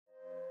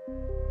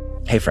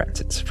Hey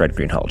friends, it's Fred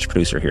Greenhalgh,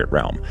 producer here at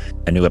Realm.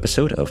 A new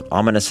episode of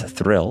Ominous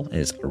Thrill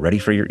is ready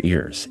for your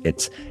ears.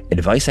 It's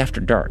Advice After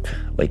Dark.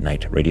 Late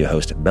night radio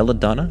host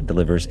Belladonna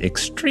delivers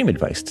extreme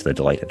advice to the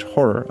delight and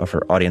horror of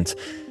her audience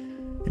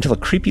until a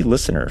creepy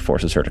listener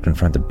forces her to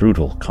confront the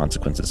brutal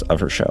consequences of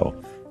her show.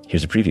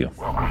 Here's a preview.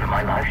 Welcome to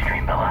my live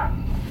stream, Bella.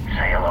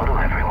 Say hello to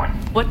everyone.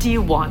 What do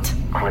you want?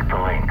 Click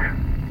the link.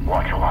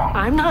 Watch along.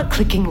 I'm not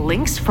clicking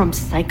links from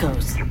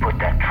psychos. You put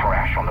that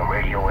trash on the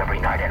radio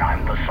every night and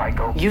I'm the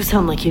psycho. You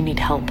sound like you need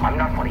help. I'm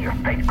not one of your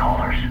fake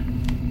callers.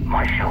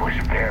 My show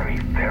is very,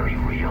 very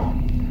real.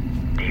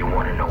 Do you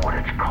want to know what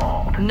it's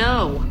called?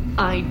 No,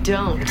 I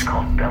don't. It's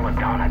called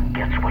Belladonna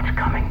Gets What's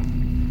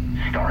Coming.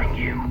 Starring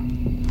you.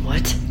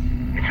 What?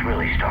 It's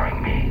really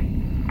starring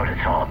me, but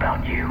it's all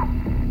about you.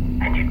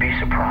 And you'd be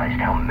surprised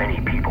how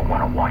many people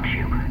want to watch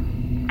you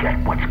get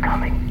what's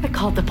coming. I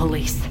called the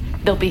police.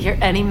 They'll be here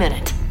any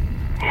minute.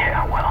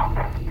 Yeah, well,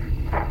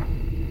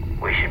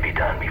 we should be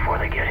done before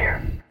they get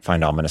here.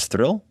 Find Ominous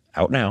Thrill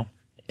out now,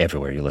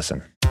 everywhere you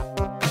listen.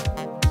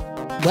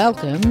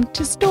 Welcome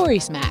to Story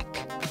Smack.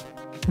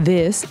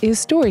 This is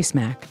Story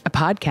Smack, a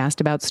podcast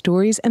about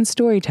stories and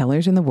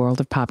storytellers in the world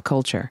of pop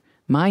culture.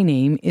 My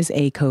name is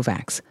A.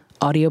 Kovacs,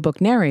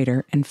 audiobook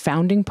narrator and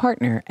founding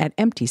partner at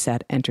Empty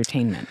Set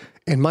Entertainment.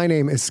 And my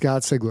name is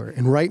Scott Sigler.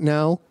 And right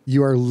now,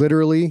 you are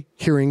literally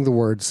hearing the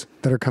words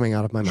that are coming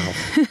out of my mouth.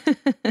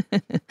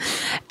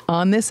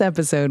 On this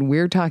episode,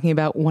 we're talking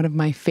about one of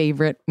my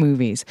favorite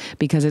movies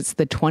because it's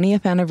the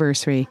 20th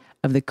anniversary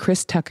of the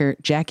Chris Tucker,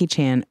 Jackie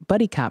Chan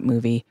buddy cop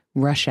movie,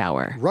 Rush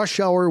Hour. Rush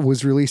Hour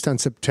was released on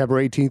September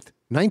 18th,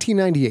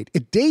 1998.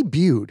 It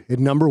debuted at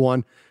number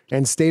one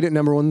and stayed at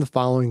number one the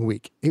following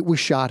week. It was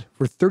shot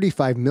for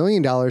 $35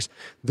 million,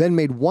 then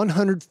made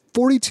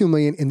 $142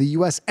 million in the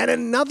US and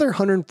another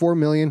 $104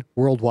 million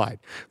worldwide,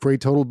 for a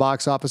total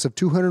box office of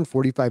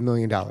 $245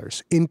 million.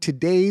 In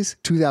today's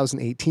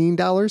 2018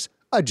 dollars,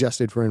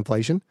 adjusted for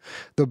inflation,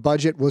 the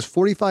budget was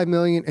 $45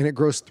 million and it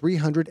grossed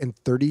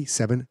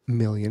 $337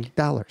 million.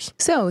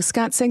 So,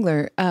 Scott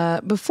Sigler,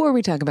 before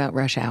we talk about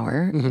Rush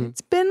Hour,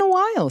 it's been a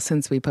while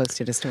since we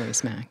posted a Story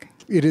Smack.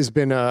 It has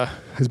been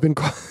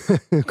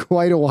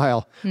quite a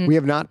while. We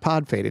have not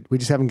pod faded. We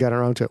just haven't gotten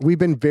around to it. We've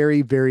been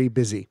very, very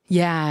busy.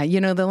 Yeah,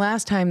 the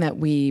last time that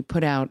we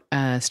put out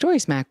Story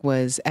Smack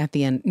was at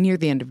the end, near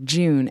the end of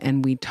June,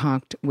 and we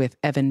talked with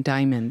Evan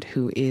Diamond,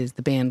 who is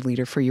the band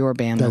leader for your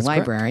band, The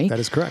Library. That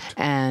is correct.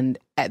 And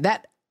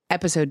that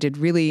episode did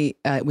really,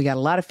 we got a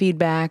lot of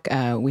feedback.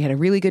 We had a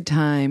really good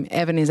time.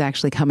 Evan is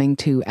actually coming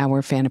to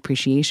our Fan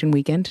Appreciation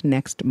Weekend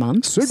next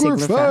month. Sigler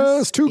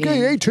Fest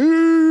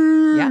 2K18.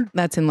 Yeah,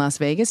 that's in Las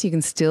Vegas. You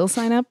can still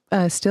sign up,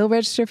 still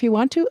register if you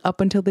want to,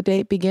 up until the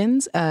date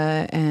begins.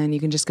 And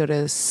you can just go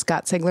to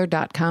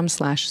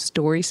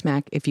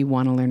scottsegler.com/storysmack if you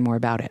want to learn more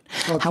about it.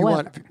 Well, if you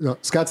want,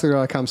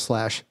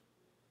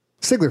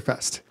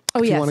 scottsegler.com/SiglerFest.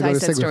 Oh, yes, I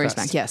said Story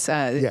Smack. Yes,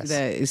 yes.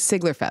 The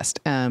Sigler Fest.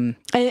 And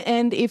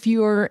if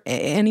you're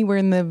anywhere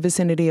in the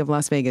vicinity of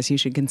Las Vegas, you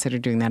should consider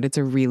doing that. It's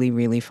a really,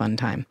 really fun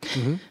time.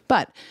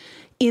 But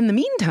in the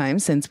meantime,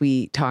 since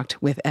we talked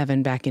with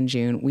Evan back in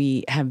June,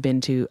 we have been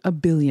to a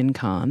billion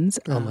cons.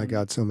 Oh my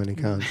God, so many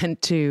cons.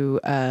 Went to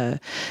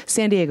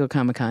San Diego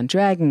Comic-Con,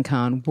 Dragon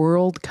Con,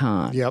 World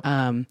Con. Yep.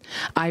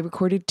 I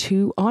recorded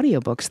 2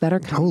 audiobooks that are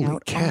coming Holy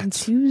out cats. on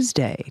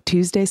Tuesday,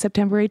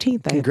 September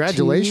 18th.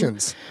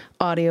 Congratulations.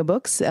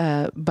 Audiobooks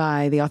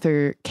by the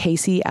author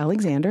Casey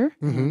Alexander.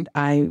 And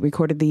I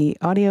recorded the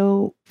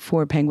audio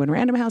for Penguin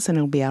Random House, and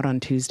it'll be out on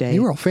Tuesday.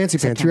 You were all fancy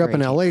pants. You're up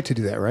in September 18th. LA to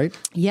do that, right?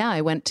 Yeah,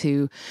 I went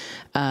to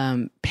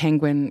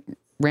Penguin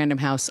Random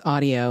House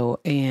Audio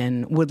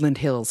in Woodland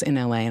Hills in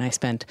LA, and I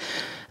spent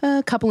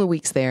a couple of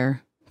weeks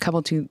there.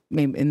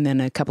 And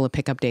then a couple of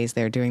pickup days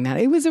there doing that.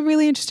 It was a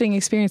really interesting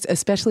experience,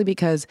 especially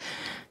because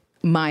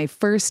my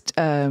first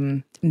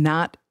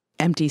not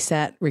empty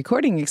set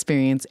recording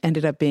experience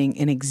ended up being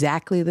in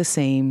exactly the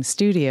same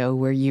studio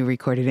where you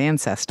recorded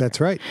Ancestor.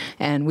 That's right.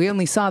 And we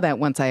only saw that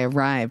once I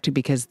arrived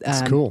because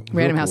cool. Random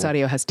Real House cool.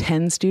 Audio has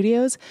 10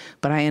 studios,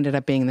 but I ended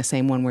up being in the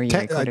same one where you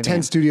recorded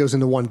 10 studios in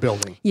the one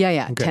building.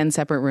 Yeah. Okay. 10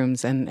 separate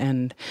rooms.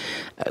 And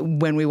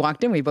when we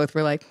walked in, we both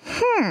were like,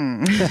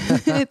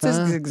 it's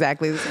just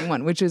exactly the same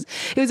one, it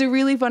was a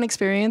really fun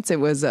experience.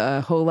 It was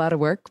a whole lot of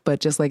work, but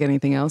just like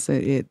anything else,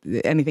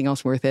 anything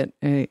else worth it,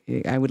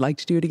 I would like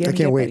to do it again. I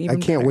can't wait. I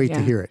can't wait Yeah.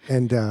 to hear it.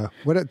 And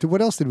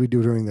what else did we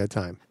do during that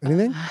time?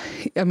 Anything?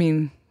 I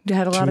mean, you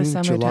had a lot of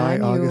June, summertime. July,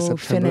 August, You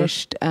September.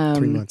 finished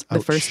 3 months. the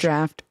Ouch. first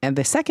draft and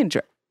the second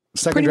draft.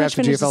 Second draft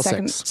of GFL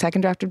 6.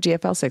 Second draft of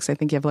GFL 6. I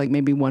think you have like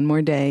maybe one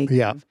more day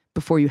Yeah.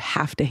 before you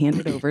have to hand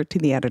it over to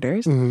the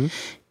editors.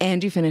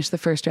 And you finished the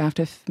first draft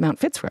of Mount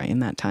Fitzroy in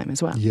that time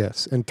as well.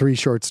 Yes, and 3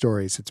 short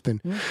stories. It's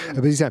been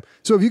a busy time.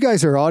 So if you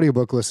guys are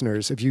audiobook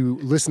listeners, if you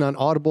listen on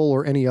Audible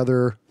or any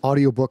other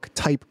audiobook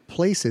type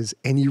places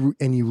and you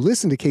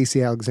listen to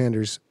Casey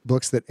Alexander's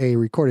books that A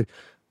recorded,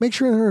 make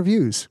sure in the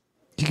reviews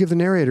you give the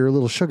narrator a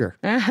little sugar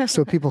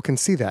so people can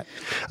see that.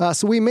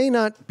 So we may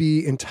not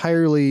be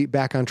entirely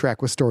back on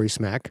track with Story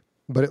Smack,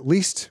 but at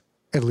least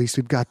at least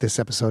we've got this,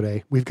 episode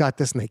A. We've got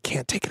this, and they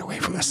can't take it away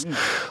from us.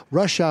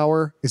 Rush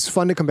Hour is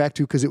fun to come back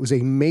to because it was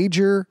a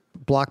major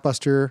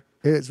blockbuster.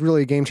 It's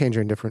really a game changer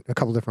in a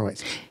couple different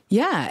ways.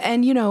 Yeah.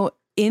 And,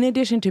 in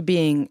addition to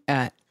being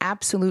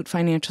absolute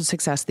financial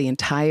success, the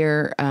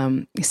entire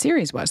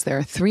series was. There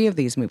are 3 of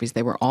these movies.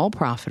 They were all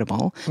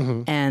profitable.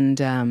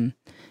 And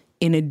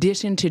in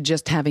addition to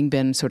just having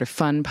been sort of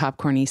fun,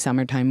 popcorny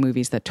summertime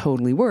movies that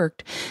totally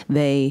worked,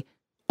 they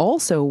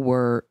also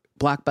were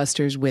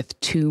blockbusters with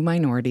 2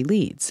 minority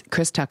leads,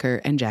 Chris Tucker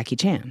and Jackie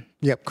Chan.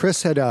 Yep.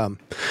 Chris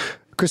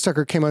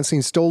Tucker came on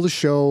scene, stole the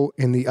show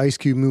in the Ice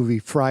Cube movie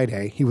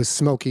Friday. He was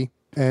Smokey,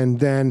 and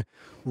then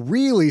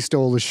really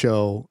stole the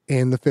show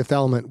in The Fifth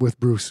Element with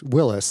Bruce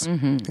Willis.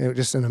 It was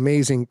just an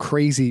amazing,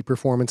 crazy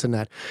performance in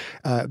that.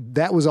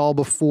 That was all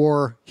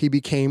before he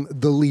became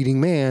the leading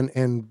man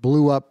and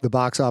blew up the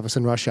box office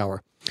in Rush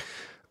Hour.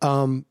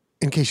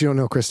 In case you don't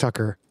know, Chris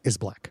Tucker is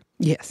black.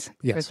 Yes.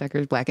 Chris Tucker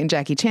is black. And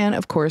Jackie Chan,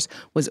 of course,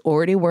 was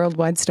already a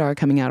worldwide star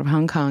coming out of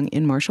Hong Kong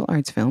in martial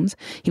arts films.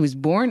 He was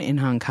born in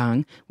Hong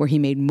Kong, where he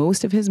made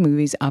most of his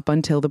movies up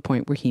until the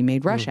point where he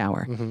made Rush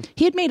Hour.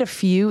 He had made a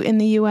few in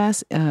the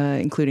U.S.,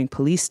 including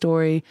Police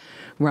Story,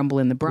 Rumble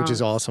in the Bronx. Which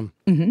is awesome.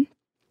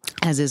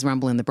 As is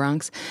Rumble in the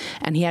Bronx.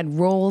 And he had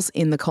roles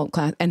in the cult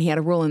and he had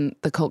a role in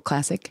the cult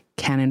classic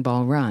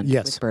Cannonball Run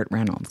with Burt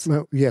Reynolds.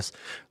 Well, yes.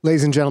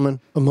 Ladies and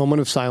gentlemen, a moment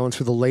of silence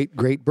for the late,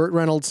 great Burt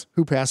Reynolds,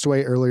 who passed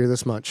away earlier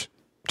this month.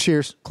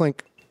 Cheers.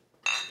 Clink.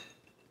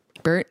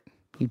 Burt,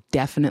 you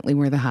definitely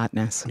were the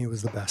hotness. He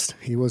was the best.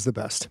 He was the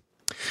best.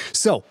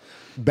 So,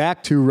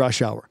 back to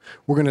Rush Hour.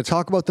 We're going to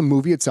talk about the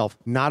movie itself,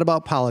 not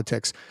about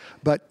politics.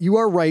 But you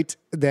are right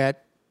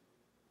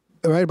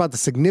about the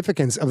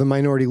significance of the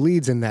minority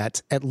leads in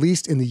that, at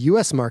least in the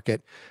U.S.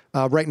 market.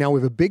 Right now, we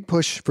have a big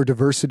push for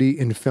diversity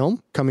in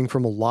film coming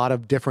from a lot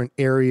of different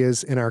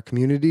areas in our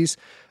communities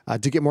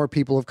to get more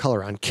people of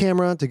color on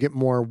camera, to get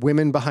more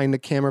women behind the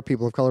camera,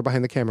 people of color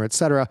behind the camera,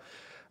 etc.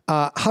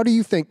 How do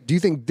you think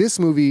this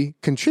movie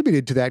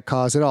contributed to that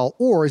cause at all?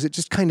 Or is it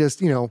just kind of,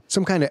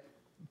 some kind of,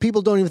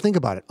 people don't even think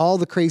about it. All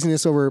the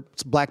craziness over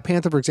Black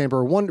Panther, for example,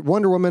 or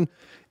Wonder Woman,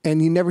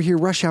 and you never hear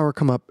Rush Hour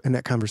come up in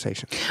that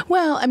conversation.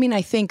 Well, I mean,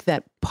 I think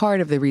that part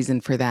of the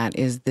reason for that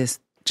is this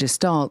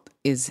gestalt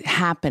is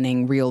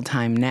happening real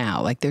time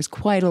now. Like there's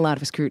quite a lot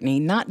of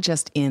scrutiny, not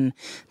just in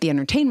the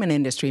entertainment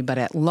industry, but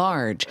at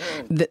large.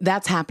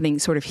 That's happening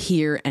sort of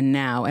here and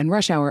now. And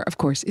Rush Hour, of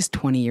course, is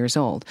 20 years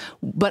old.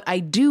 But I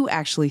do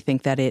actually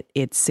think that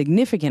it's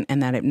significant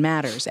and that it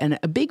matters. And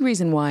a big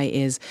reason why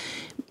is,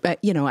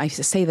 I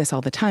say this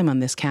all the time on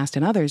this cast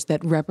and others,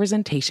 that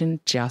representation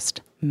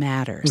just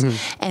matters.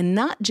 And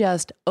not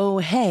just, oh,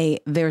 hey,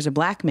 there's a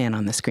black man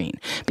on the screen.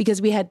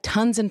 Because we had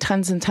tons and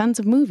tons and tons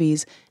of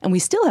movies, and we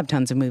still have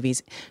tons of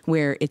movies,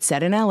 where it's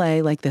set in LA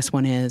like this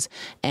one is,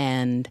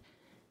 and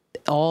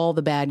all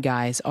the bad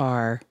guys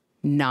are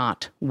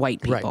not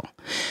white people.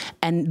 Right.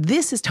 And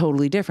this is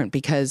totally different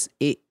because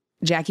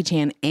Jackie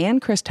Chan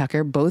and Chris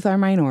Tucker both are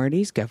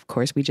minorities, of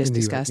course, we just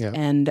discussed,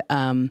 and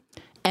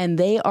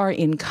they are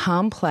in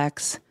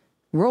complex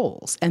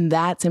roles, and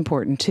that's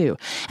important too.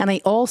 And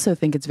I also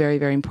think it's very,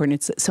 very important.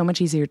 It's so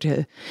much easier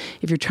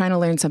if you're trying to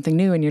learn something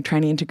new and you're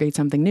trying to integrate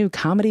something new,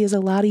 comedy is a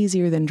lot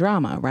easier than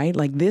drama, right?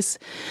 Like this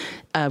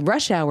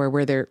Rush Hour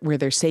where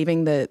they're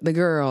saving the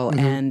girl,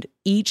 and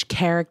each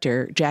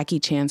character,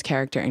 Jackie Chan's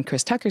character and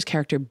Chris Tucker's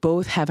character,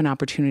 both have an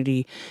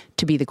opportunity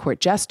to be the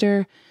court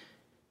jester,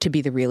 to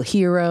be the real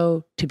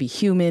hero, to be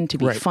human, to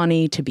be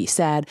funny, to be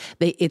sad.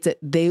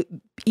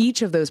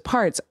 Each of those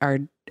parts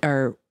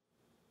are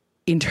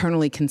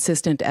internally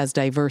consistent as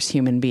diverse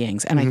human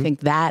beings. And I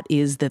think that's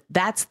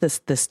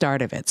the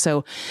start of it.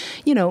 So,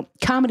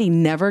 comedy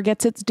never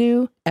gets its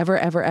due, ever,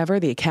 ever, ever.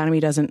 The Academy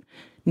doesn't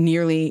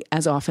nearly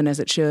as often as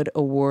it should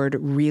award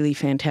really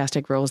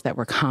fantastic roles that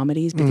were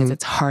comedies because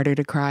it's harder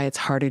to cry, it's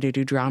harder to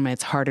do drama,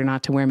 it's harder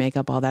not to wear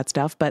makeup, all that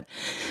stuff. But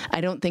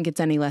I don't think it's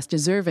any less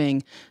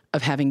deserving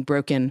of having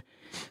broken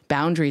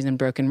boundaries and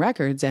broken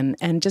records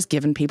and just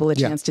given people a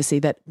chance to see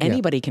that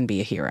anybody can be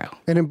a hero.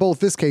 And in both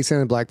this case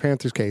and in Black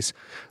Panther's case,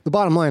 the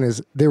bottom line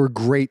is they were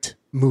great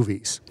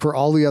movies. For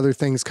all the other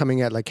things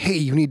coming at like, hey,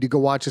 you need to go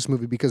watch this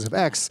movie because of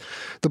X,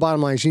 the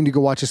bottom line is you need to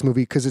go watch this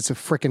movie because it's a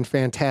freaking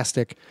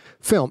fantastic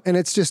film. And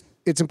it's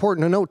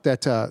important to note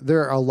that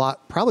there are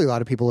probably a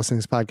lot of people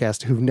listening to this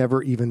podcast who've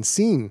never even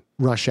seen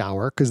Rush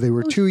Hour because they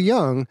were too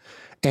young,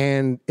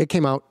 and it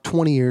came out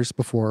 20 years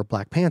before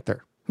Black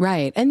Panther.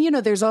 Right. And,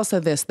 there's also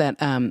this, that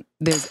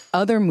there's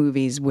other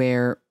movies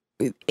where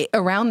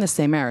around the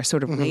same era,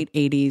 sort of late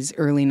 80s,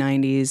 early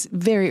 90s,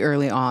 very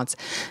early aughts,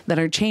 that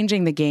are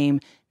changing the game,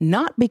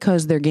 not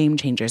because they're game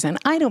changers. And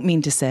I don't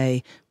mean to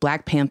say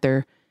Black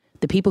Panther,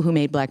 the people who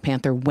made Black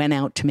Panther went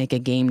out to make a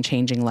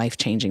game-changing,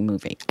 life-changing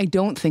movie. I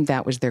don't think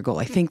that was their goal.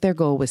 I think their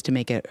goal was to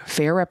make a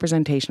fair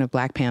representation of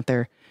Black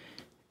Panther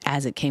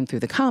as it came through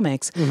the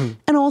comics,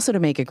 and also to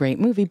make a great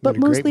movie, but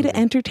mostly to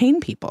entertain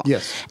people.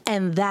 Yes.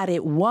 And that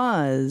it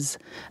was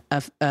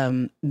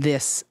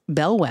this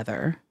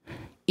bellwether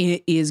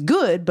is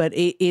good, but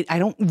I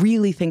don't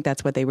really think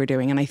that's what they were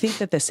doing. And I think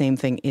that the same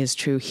thing is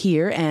true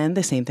here, and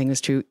the same thing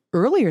is true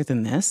earlier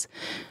than this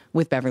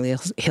with Beverly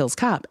Hills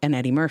Cop and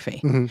Eddie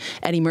Murphy.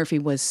 Eddie Murphy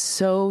was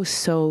so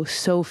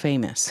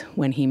famous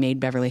when he made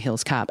Beverly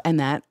Hills Cop, and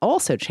that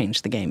also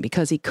changed the game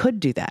because he could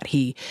do that.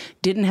 He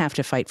didn't have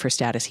to fight for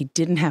status. He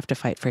didn't have to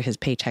fight for his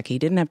paycheck. He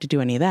didn't have to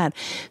do any of that,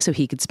 so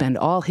he could spend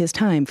all his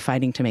time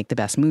fighting to make the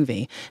best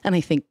movie. And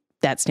I think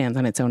that stands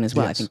on its own as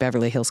well. Yes. I think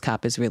Beverly Hills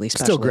Cop is really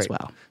special as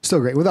well. Still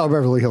great. Without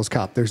Beverly Hills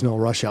Cop, there's no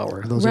Rush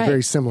Hour. Those are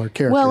very similar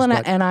characters. Well,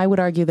 and I would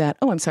argue that,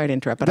 I'm sorry to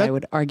interrupt, but I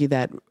would argue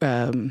that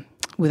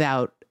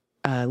without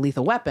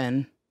Lethal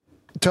Weapon,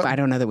 I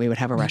don't know that we would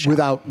have a Rush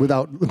Hour.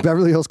 Without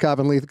Beverly Hills Cop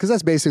and Lethal, because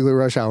that's basically what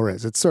Rush Hour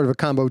is. It's sort of a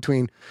combo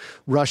between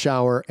Rush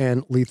Hour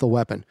and Lethal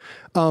Weapon.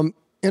 And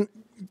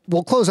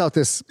we'll close out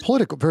this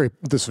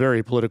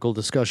very political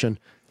discussion.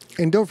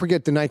 And don't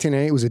forget, the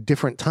 1998 was a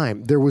different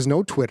time. There was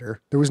no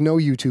Twitter, there was no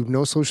YouTube,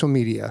 no social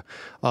media.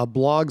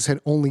 Blogs had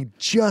only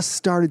just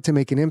started to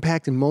make an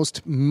impact, and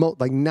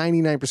like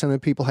 99% of the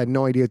people had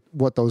no idea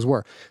what those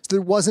were. So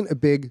there wasn't a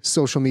big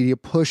social media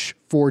push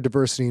for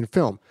diversity in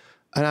film.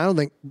 And I don't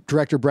think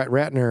director Brett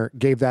Ratner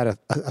gave that a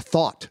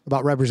thought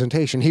about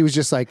representation. He was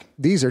just like,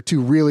 these are two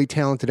really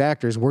talented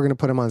actors. We're going to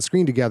put them on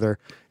screen together.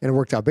 And it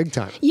worked out big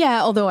time.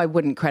 Yeah, although I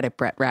wouldn't credit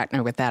Brett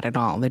Ratner with that at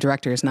all. The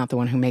director is not the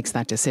one who makes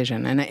that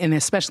decision. And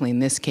especially in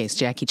this case,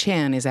 Jackie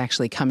Chan is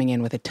actually coming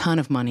in with a ton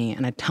of money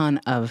and a ton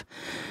of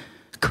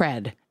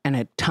cred and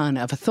a ton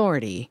of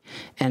authority.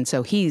 And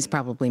so he's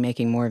probably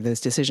making more of those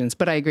decisions.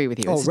 But I agree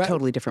with you. It's a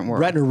totally different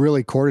world. Ratner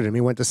really courted him.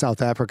 He went to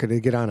South Africa to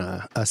get on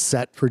a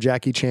set for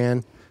Jackie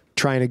Chan,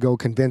 trying to go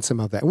convince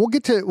him of that. We'll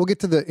get to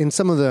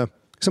some of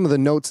the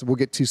notes. We'll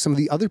get to some of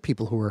the other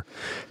people who were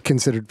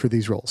considered for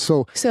these roles.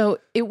 So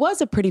it was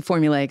a pretty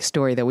formulaic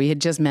story that we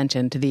had just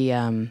mentioned,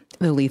 the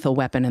Lethal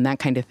Weapon and that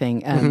kind of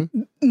thing.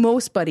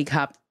 Most buddy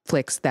cop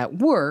flicks that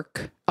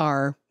work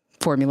are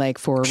formulaic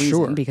for a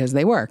reason because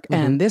they work.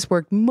 And this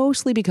worked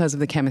mostly because of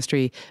the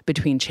chemistry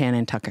between Chan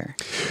and Tucker.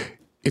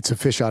 It's a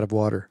fish out of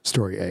water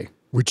story, A.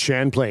 With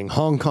Chan playing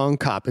Hong Kong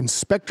cop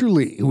Inspector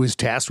Lee, who is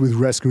tasked with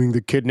rescuing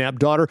the kidnapped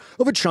daughter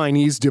of a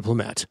Chinese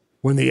diplomat.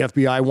 When the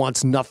FBI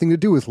wants nothing to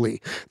do with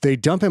Lee, they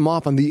dump him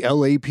off on the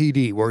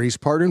LAPD, where he's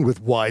partnered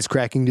with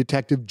wisecracking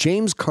detective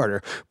James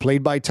Carter,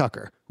 played by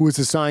Tucker, who is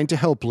assigned to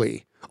help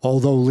Lee.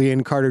 Although Lee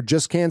and Carter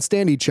just can't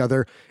stand each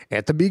other,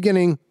 at the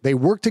beginning, they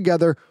work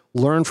together,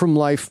 learn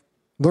life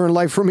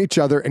from each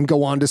other, and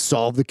go on to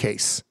solve the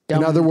case.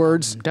 In other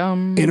words,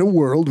 in a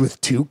world with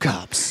two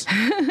cops.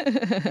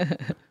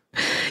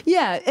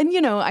 Yeah, and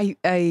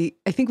I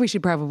think we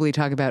should probably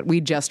talk about.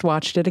 We just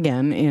watched it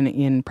again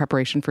in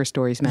preparation for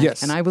Stories Mac,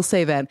 yes. And I will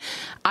say that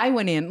I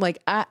went in like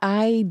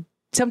I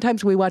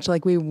sometimes we watch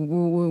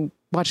we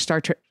watched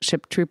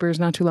Starship Troopers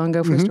not too long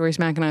ago for Stories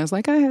Mac, and I was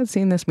like, I had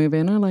seen this movie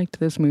and I liked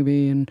this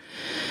movie, and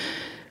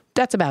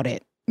that's about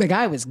it. Like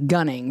I was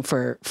gunning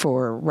for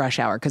Rush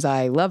Hour because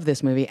I love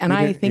this movie, and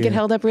I think it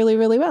held up really,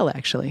 really well.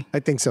 Actually, I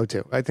think so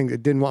too. I think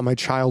it didn't want my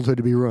childhood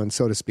to be ruined,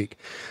 so to speak.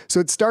 So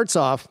it starts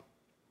off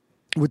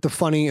with the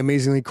funny,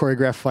 amazingly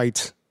choreographed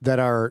fights that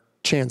are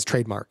Chan's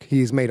trademark.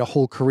 He's made a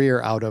whole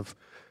career out of.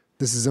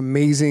 This is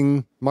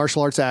amazing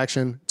martial arts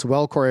action. It's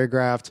well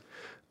choreographed.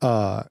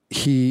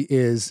 He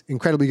is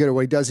incredibly good at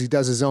what he does. He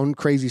does his own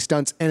crazy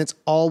stunts, and it's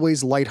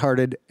always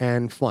lighthearted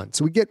and fun.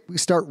 So we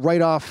start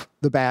right off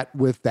the bat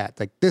with that.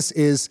 Like, this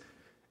is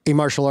a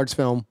martial arts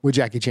film with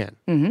Jackie Chan.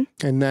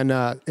 And then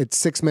it's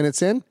 6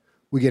 minutes in,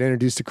 we get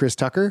introduced to Chris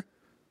Tucker,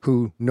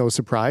 who, no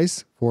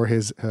surprise for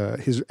his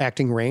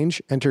acting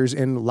range, enters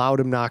in loud,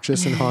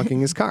 obnoxious, and honking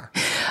his car.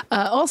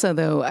 Also,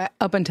 though,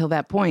 up until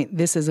that point,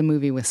 this is a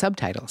movie with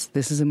subtitles.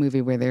 This is a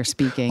movie where they're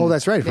speaking. Oh,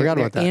 that's right. I forgot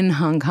about that. In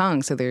Hong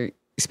Kong, so they're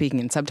speaking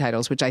in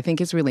subtitles, which I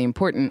think is really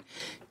important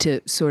to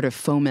sort of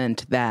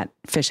foment that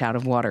fish out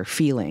of water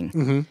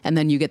feeling. And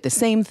then you get the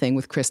same thing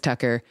with Chris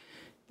Tucker,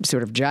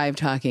 sort of jive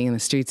talking in the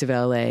streets of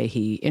LA.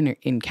 He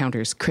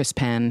encounters Chris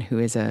Penn, who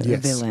is a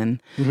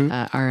villain,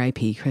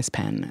 R.I.P. Chris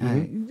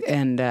Penn.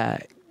 And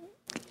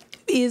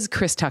is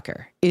Chris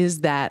Tucker,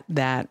 is that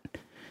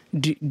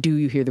do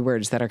you hear the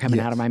words that are coming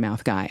out of my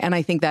mouth guy? And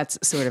I think that's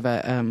sort of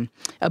a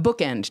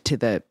bookend to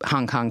the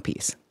Hong Kong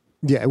piece.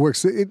 Yeah, it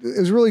works. It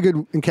was a really good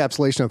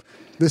encapsulation of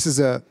this is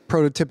a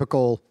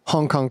prototypical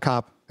Hong Kong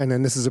cop, and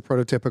then this is a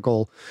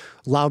prototypical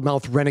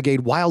loudmouth renegade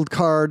wild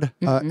card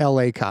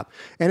LA cop.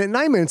 And at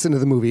 9 minutes into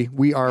the movie,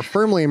 we are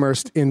firmly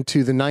immersed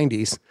into the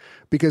 90s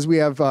because we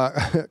have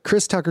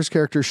Chris Tucker's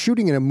character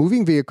shooting in a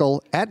moving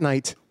vehicle at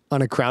night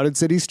on a crowded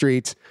city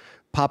street,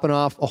 popping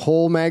off a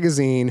whole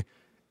magazine,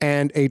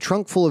 and a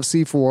trunk full of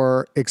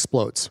C4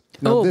 explodes.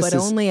 Now, but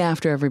only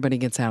after everybody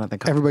gets out of the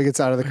car. Everybody gets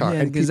out of the car.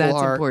 Yeah, because that's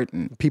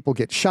important. People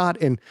get shot,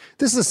 and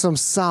this is some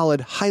solid,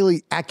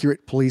 highly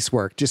accurate police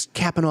work, just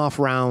capping off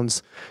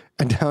rounds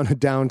down a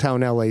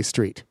downtown LA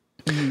street.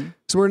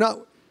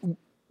 So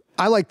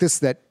I like this,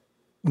 that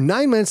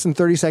 9 minutes and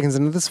 30 seconds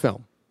into this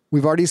film,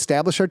 We've already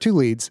established our two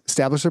leads,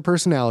 established their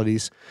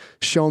personalities,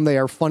 shown they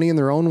are funny in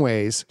their own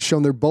ways,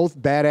 shown they're both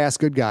badass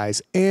good guys,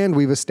 and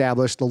we've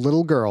established the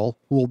little girl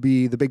who will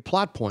be the big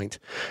plot point,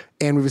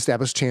 and we've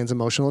established Chan's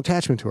emotional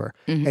attachment to her.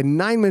 At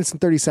 9 minutes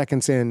and 30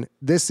 seconds in,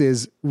 this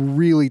is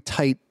really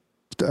tight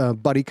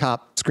buddy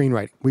cop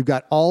screenwriting. We've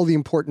got all the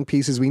important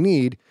pieces we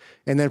need,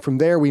 and then from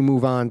there we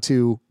move on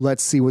to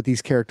let's see what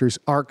these characters'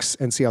 arcs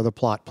and see how the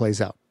plot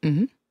plays out.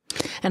 And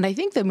I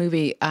think the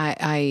movie,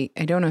 I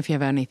don't know if you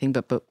have anything,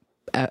 but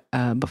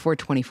before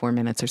 24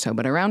 minutes or so,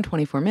 but around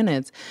 24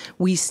 minutes,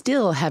 we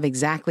still have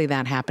exactly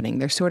that happening.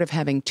 They're sort of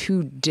having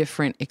two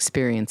different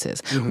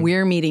experiences.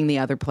 We're meeting the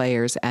other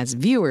players as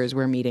viewers.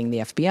 We're meeting the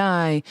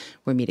FBI,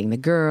 we're meeting the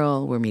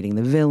girl, we're meeting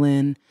the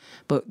villain,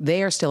 but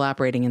they are still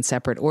operating in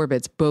separate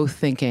orbits, both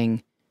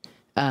thinking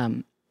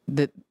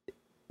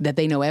that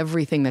they know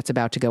everything that's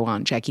about to go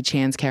on. Jackie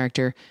Chan's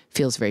character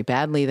feels very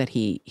badly that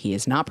he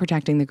is not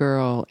protecting the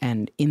girl,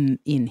 and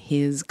in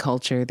his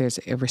culture, there's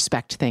a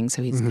respect thing.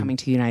 So he's coming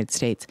to the United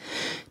States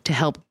to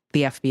help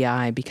the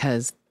FBI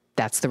because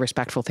that's the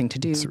respectful thing to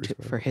do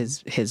for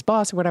his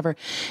boss or whatever.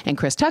 And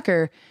Chris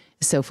Tucker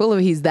is so full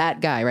of, he's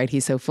that guy, right?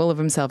 He's so full of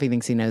himself. He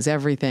thinks he knows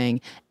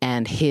everything.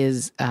 And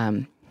his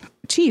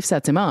chief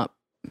sets him up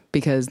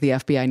because the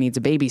FBI needs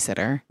a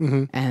babysitter,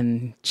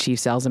 and Chief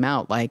sells him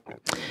out like,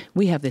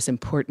 we have this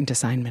important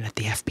assignment at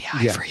the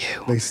FBI for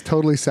you. They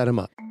totally set him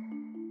up.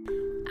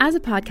 As a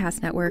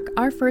podcast network,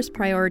 our first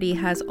priority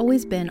has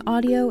always been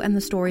audio and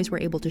the stories we're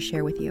able to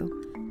share with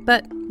you.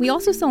 But we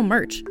also sell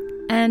merch,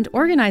 and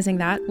organizing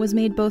that was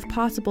made both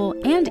possible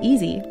and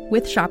easy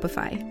with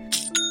Shopify.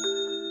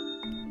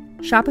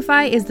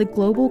 Shopify is the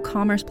global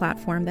commerce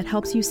platform that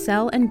helps you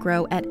sell and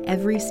grow at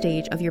every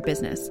stage of your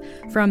business,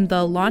 from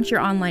the launch your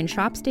online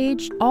shop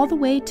stage all the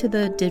way to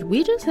the did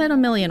we just hit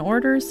 1 million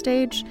orders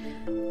stage.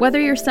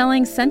 Whether you're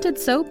selling scented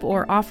soap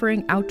or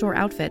offering outdoor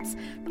outfits,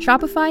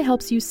 Shopify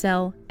helps you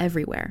sell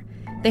everywhere.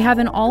 They have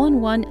an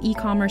all-in-one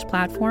e-commerce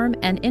platform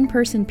and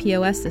in-person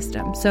POS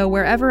system, so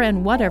wherever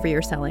and whatever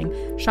you're selling,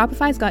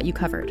 Shopify's got you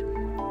covered.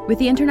 With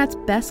the internet's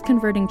best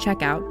converting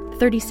checkout,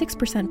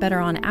 36% better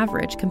on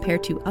average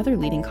compared to other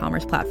leading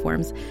commerce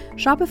platforms,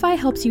 Shopify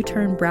helps you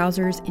turn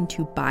browsers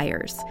into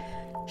buyers.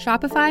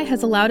 Shopify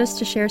has allowed us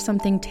to share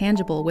something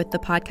tangible with the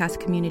podcast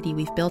community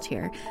we've built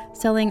here,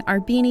 selling our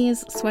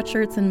beanies,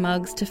 sweatshirts, and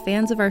mugs to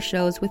fans of our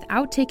shows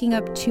without taking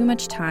up too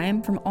much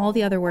time from all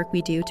the other work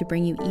we do to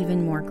bring you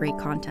even more great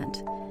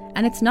content.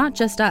 And it's not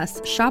just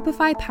us.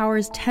 Shopify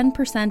powers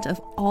 10%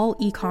 of all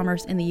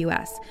e-commerce in the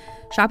US.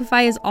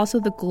 Shopify is also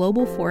the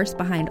global force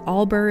behind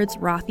Allbirds,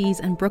 Rothy's,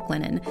 and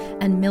Brooklinen,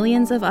 and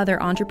millions of other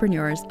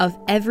entrepreneurs of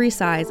every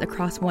size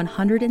across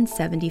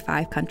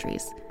 175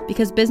 countries.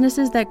 Because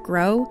businesses that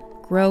grow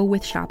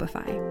with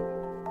Shopify.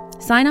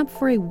 Sign up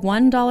for a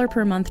 $1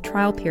 per month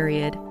trial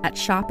period at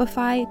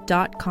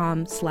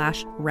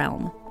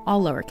shopify.com/realm,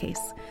 all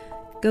lowercase.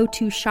 Go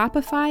to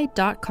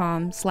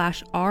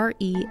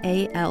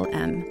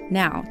shopify.com/REALM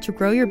now to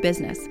grow your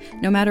business,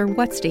 no matter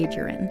what stage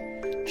you're in.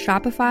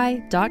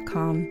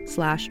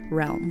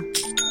 Shopify.com/realm.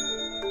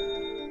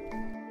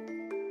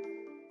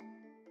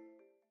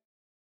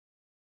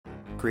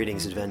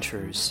 Greetings,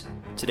 adventurers.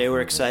 Today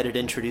we're excited to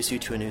introduce you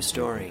to a new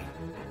story,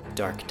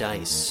 Dark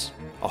Dice,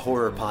 a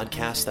horror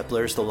podcast that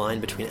blurs the line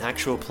between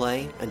actual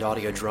play and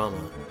audio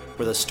drama,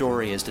 where the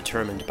story is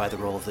determined by the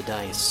roll of the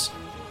dice.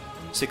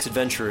 6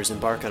 adventurers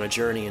embark on a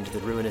journey into the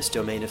ruinous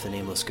domain of the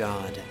Nameless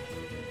God.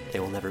 They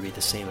will never be the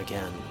same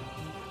again.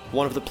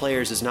 One of the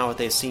players is not what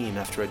they seem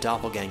after a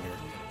doppelganger,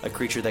 a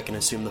creature that can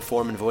assume the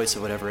form and voice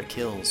of whatever it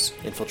kills,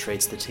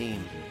 infiltrates the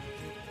team.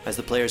 As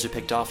the players are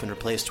picked off and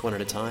replaced one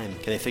at a time,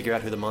 can they figure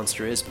out who the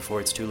monster is before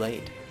it's too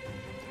late?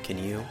 Can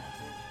you?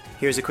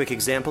 Here's a quick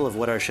example of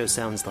what our show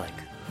sounds like.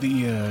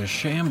 The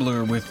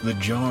shambler with the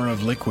jar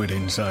of liquid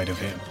inside of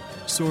him.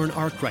 Soren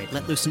Arkwright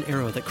let loose an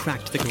arrow that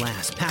cracked the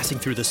glass, passing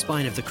through the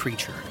spine of the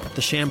creature.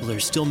 The shambler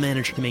still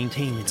managed to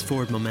maintain its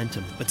forward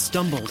momentum, but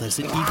stumbled as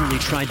it eagerly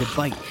tried to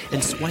bite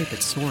and swipe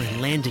at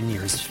Soren, landing near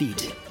his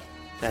feet.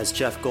 As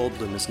Jeff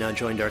Goldblum has now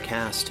joined our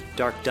cast,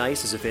 Dark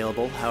Dice is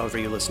available however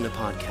you listen to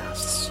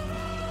podcasts.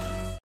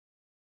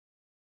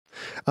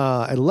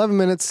 At 11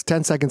 minutes,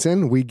 10 seconds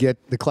in, we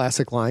get the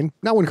classic line.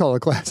 Not one call it a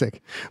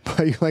classic,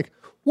 but you're like,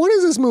 what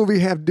does this movie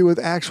have to do with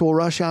actual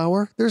Rush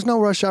Hour? There's no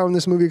Rush Hour in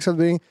this movie except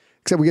we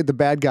get the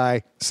bad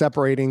guy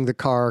separating the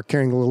car,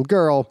 carrying the little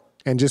girl,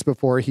 and just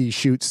before he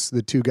shoots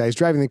the 2 guys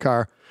driving the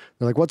car,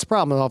 they're like, what's the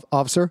problem,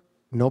 officer?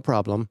 No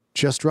problem,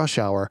 just Rush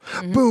Hour.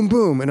 Mm-hmm. Boom,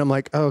 boom. And I'm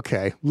like,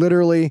 okay,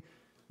 literally,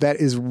 that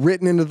is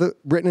written in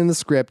the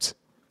script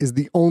is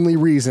the only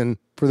reason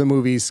for the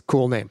movie's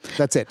cool name.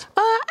 That's it.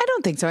 I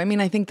don't think so. I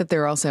mean, I think that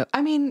they're also,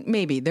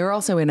 maybe they're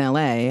also in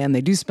LA and they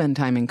do spend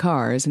time in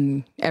cars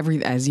and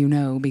as you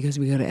know, because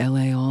we go to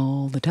LA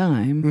all the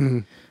time. Mm-hmm.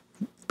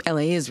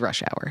 LA is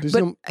rush hour. There's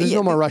no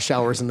more rush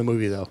hours in the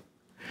movie, though.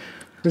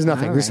 There's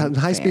nothing. There's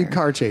high-speed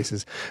car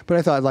chases. But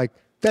I thought, like,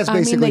 That's I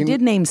mean, basically. they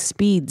did name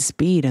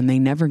speed, and they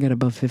never get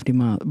below 50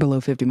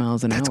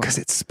 miles an hour. That's because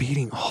it's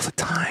speeding all the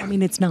time. I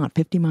mean, it's not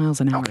 50 miles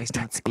an hour. Okay, It's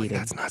not technically, speeding.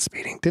 that's not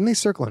speeding. Didn't they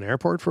circle an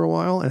airport for a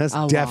while? And that's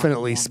A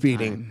definitely long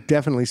speeding. time.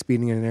 Definitely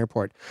speeding in an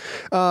airport.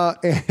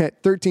 At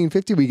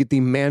 1350, we get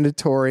the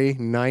mandatory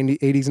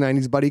 80s,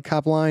 90s buddy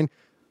cop line.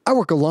 I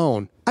work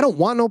alone. I don't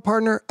want no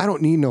partner. I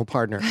don't need no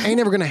partner. I ain't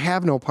never going to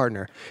have no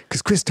partner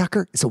because Chris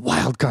Tucker is a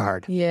wild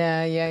card.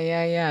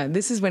 Yeah.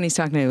 This is when he's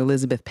talking to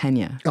Elizabeth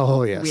Pena.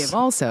 Oh, yes. We have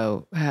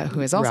also, who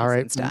has also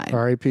since died.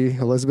 R.I.P.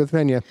 Elizabeth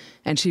Pena.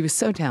 And she was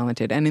so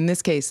talented. And in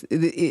this case,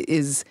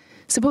 is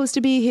supposed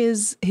to be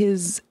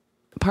his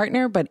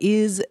partner, but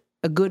is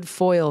a good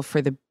foil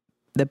for the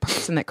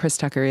person that Chris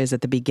Tucker is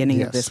at the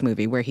beginning of this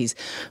movie, where he's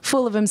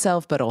full of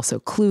himself, but also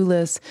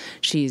clueless.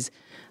 She's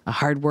a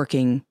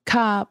hardworking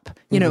cop,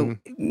 you know,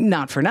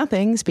 not for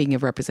nothing. Speaking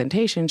of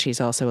representation,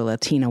 she's also a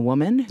Latina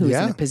woman who's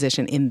in a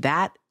position in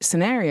that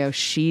scenario.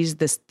 She's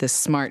the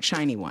smart,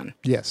 shiny one.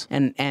 Yes.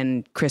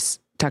 And Chris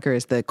Tucker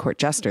is the court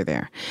jester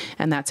there.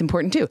 And that's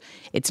important too.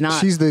 It's not.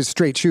 She's the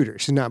straight shooter.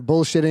 She's not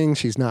bullshitting.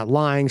 She's not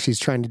lying. She's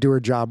trying to do her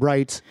job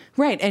right.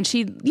 Right. And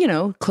she,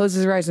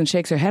 closes her eyes and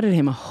shakes her head at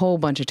him a whole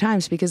bunch of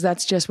times because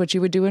that's just what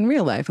you would do in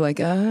real life. Like,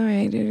 all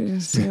right,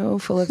 you're so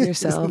full of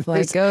yourself.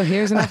 Like, oh,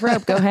 here's enough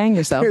rope. Go hang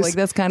yourself. Like,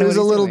 that's kind of what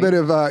There's a little doing.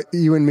 bit of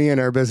you and me in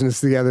our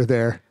business together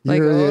there. Like,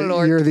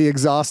 Lord. You're the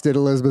exhausted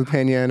Elizabeth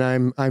Pena,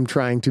 and I'm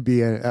trying to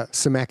be a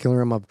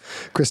simulacrum of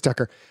Chris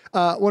Tucker.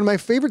 One of my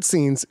favorite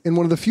scenes in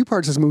one of the few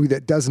parts of this movie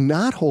that does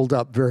not hold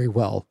up very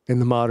well in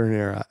the modern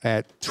era.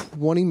 At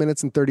 20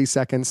 minutes and 30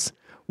 seconds,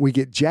 we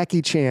get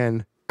Jackie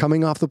Chan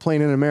coming off the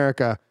plane in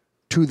America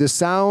to the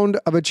sound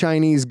of a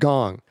Chinese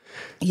gong.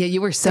 Yeah,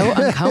 you were so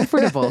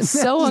uncomfortable.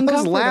 So I was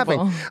uncomfortable.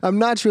 laughing. I'm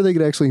not sure they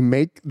could actually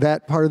make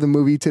that part of the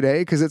movie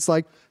today because it's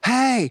like,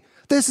 hey,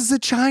 this is a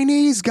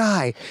Chinese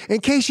guy. In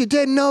case you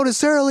didn't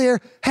notice earlier,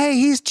 hey,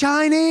 he's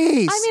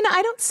Chinese. I mean,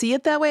 I don't see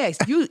it that way.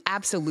 You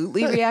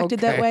absolutely reacted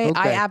that way. Okay.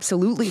 I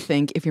absolutely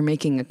think if you're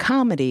making a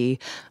comedy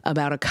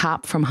about a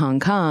cop from Hong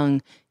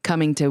Kong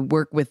coming to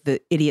work with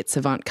the idiot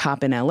savant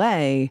cop in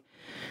LA,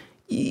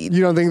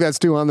 you don't think that's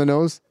too on the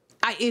nose?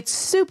 it's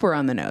super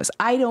on the nose.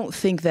 I don't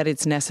think that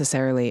it's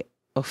necessarily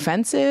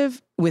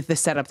offensive with the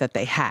setup that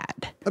they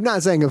had. I'm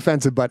not saying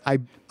offensive, but I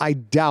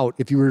doubt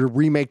if you were to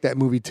remake that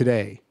movie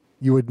today,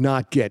 you would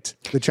not get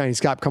the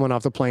Chinese cop coming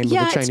off the plane with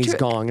a Chinese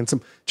gong and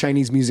some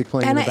Chinese music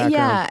playing in the background.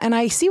 Yeah, and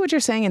I see what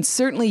you're saying, and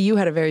certainly you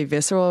had a very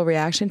visceral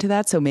reaction to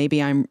that, so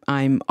maybe I'm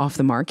off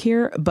the mark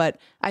here. But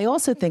I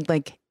also think,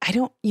 like, I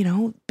don't,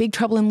 Big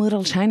Trouble in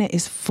Little China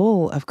is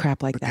full of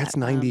crap like that. That's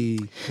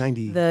 94?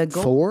 The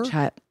Golden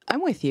Child,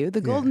 I'm with you.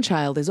 The Golden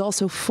Child is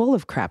also full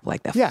of crap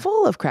like that. Yeah.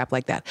 Full of crap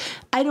like that.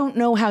 I don't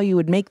know how you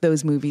would make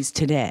those movies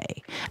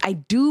today. I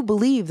do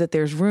believe that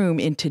there's room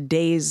in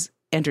today's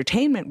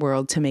entertainment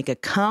world to make a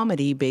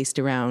comedy based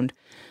around,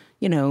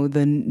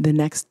 the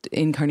next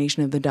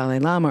incarnation of the Dalai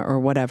Lama or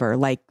whatever,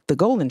 like The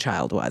Golden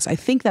Child was. I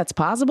think that's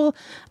possible.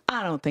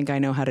 I don't think I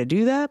know how to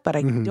do that, but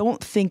I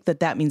don't think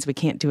that means we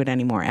can't do it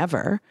anymore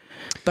ever.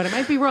 But I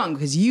might be wrong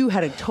because you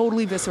had a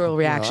totally visceral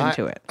reaction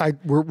to it.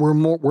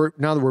 We're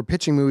now that we're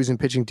pitching movies and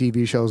pitching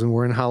TV shows and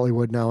we're in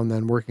Hollywood now and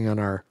then working on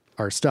our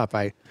stuff,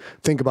 I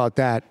think about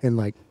that and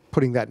like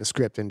putting that in a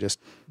script and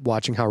just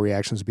watching how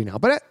reactions would be now.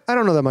 But I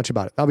don't know that much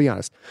about it. I'll be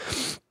honest.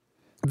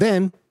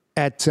 Then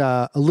at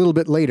a little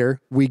bit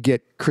later, we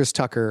get Chris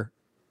Tucker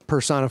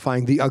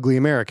personifying the ugly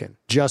American,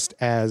 just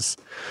as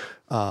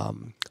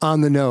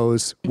on the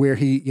nose, where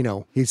he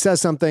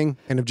says something,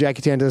 and if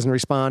Jackie Chan doesn't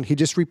respond, he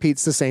just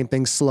repeats the same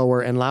thing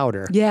slower and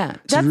louder. Yeah,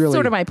 that's really,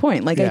 sort of my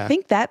point. Like, yeah. I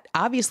think that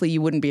obviously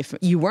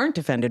you weren't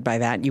offended by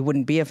that. You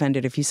wouldn't be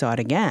offended if you saw it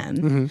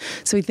again.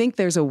 So I think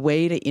there's a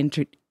way to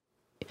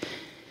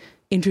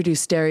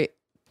introduce to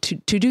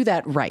do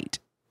that right.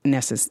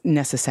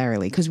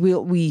 Necessarily, because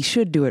we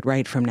should do it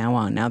right from now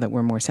on, now that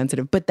we're more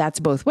sensitive. But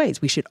that's both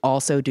ways. We should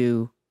also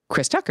do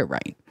Chris Tucker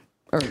right,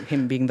 or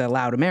him being the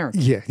loud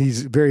American. Yeah,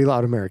 he's very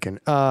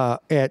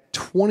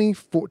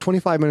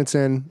loud25 minutes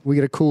in, we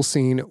get a cool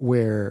scene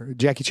where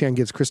Jackie Chan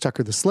gives Chris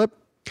Tucker the slip.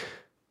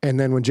 And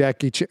then when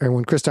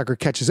Chris Tucker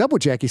catches up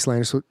with Jackie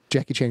Chan, so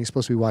Jackie Chan is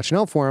supposed to be watching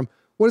out for him.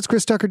 What does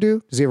Chris Tucker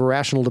do? Does he have a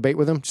rational debate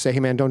with him? Say,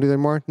 hey man, don't do that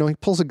anymore? No, he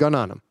pulls a gun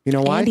on him. You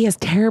know why? And he has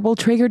terrible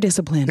trigger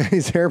discipline.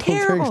 He's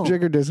terrible.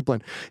 Trigger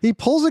discipline. He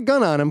pulls a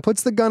gun on him,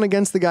 puts the gun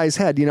against the guy's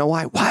head. You know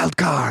why? Wild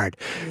card.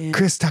 Yeah.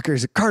 Chris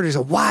Carter's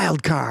a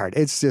wild card.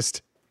 It's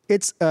the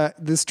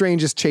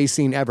strangest chase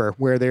scene ever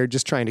where they're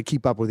just trying to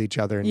keep up with each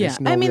other.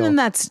 And and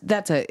that's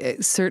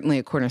certainly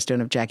a cornerstone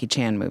of Jackie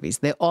Chan movies.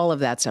 All of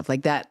that stuff,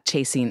 like that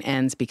chase scene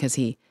ends because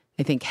he,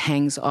 I think,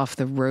 hangs off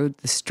the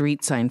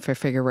street sign for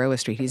Figueroa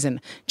Street.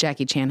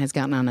 Jackie Chan has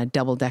gotten on a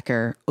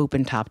double-decker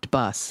open-topped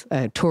bus,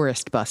 a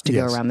tourist bus to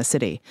go around the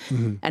city.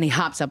 And he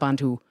hops up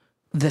onto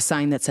the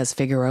sign that says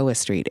Figueroa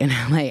Street in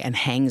LA and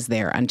hangs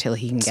there until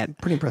he can get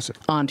pretty impressive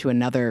onto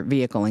another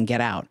vehicle and get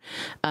out.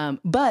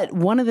 But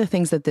one of the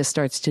things that this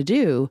starts to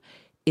do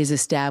is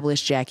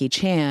establish Jackie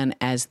Chan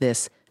as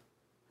this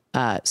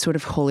sort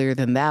of holier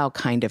than thou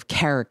kind of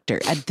character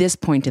at this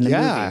point in the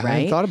movie, right? I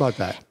hadn't thought about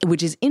that.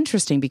 Which is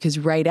interesting because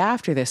right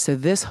after this, so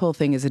this whole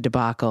thing is a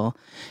debacle.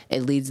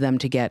 It leads them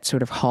to get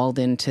sort of hauled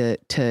into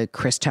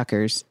Chris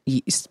Tucker's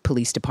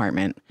police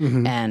department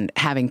and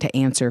having to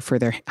answer for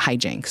their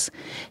hijinks.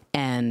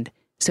 And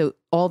so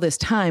all this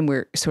time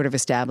we're sort of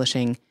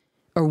establishing,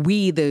 or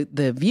we,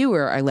 the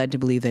viewer, are led to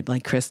believe that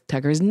like Chris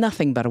Tucker is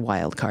nothing but a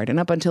wild card. And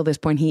up until this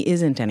point, he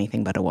isn't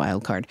anything but a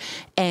wild card.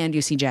 And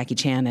you see Jackie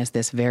Chan as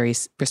this very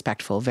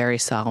respectful, very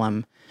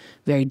solemn,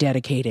 very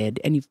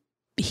dedicated, and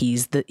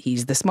he's the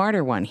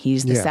smarter one.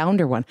 He's the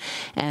sounder one.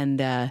 And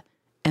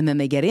then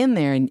they get in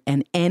there,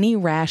 and any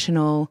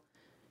rational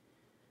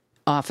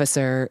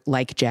officer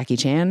like Jackie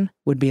Chan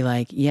would be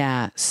like,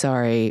 yeah,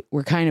 sorry,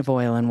 we're kind of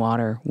oil and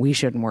water. We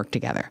shouldn't work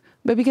together.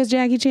 But because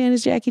Jackie Chan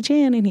is Jackie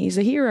Chan and he's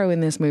a hero in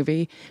this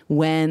movie,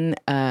 when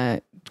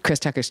Chris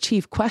Tucker's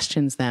chief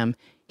questions them,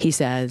 he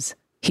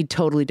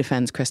totally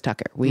defends Chris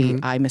Tucker.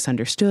 I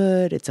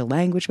misunderstood. It's a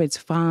language, but it's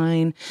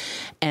fine.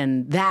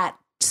 And that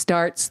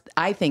starts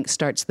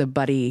the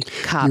buddy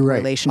cop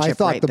relationship. I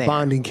thought right the there.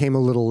 bonding came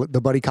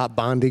the buddy cop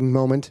bonding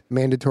moment,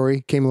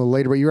 mandatory, came a little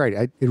later, but you're right.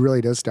 It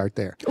really does start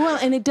there. Well,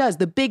 and it does.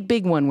 The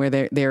big one where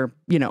they're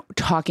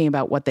talking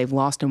about what they've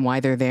lost and why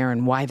they're there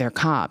and why they're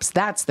cops.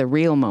 That's the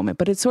real moment.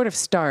 But it sort of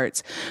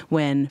starts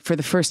when, for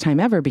the first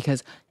time ever,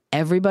 because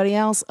everybody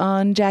else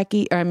on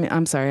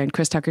on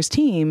Chris Tucker's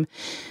team,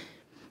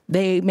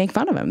 they make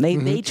fun of him.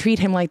 They treat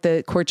him like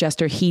the court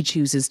jester he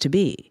chooses to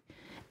be.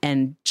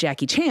 And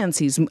Jackie Chan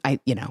sees,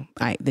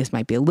 this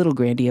might be a little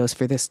grandiose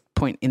for this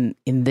point in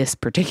this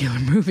particular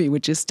movie,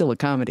 which is still a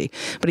comedy.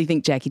 But I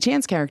think Jackie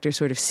Chan's character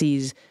sort of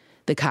sees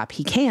the cop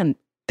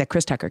that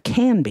Chris Tucker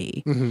can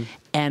be,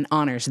 and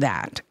honors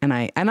that. And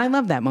I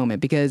love that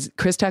moment because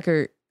Chris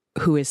Tucker,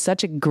 who is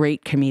such a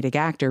great comedic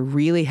actor,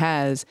 really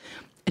has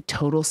a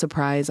total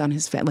surprise on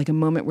his face, like a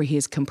moment where he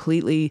is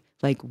completely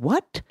like,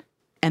 what?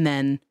 And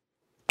then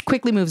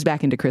quickly moves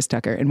back into Chris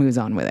Tucker and moves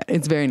on with it.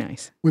 It's very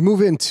nice. We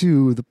move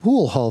into the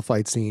pool hall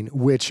fight scene,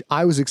 which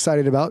I was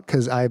excited about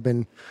because I've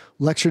been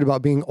lectured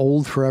about being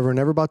old forever and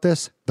ever about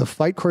this. The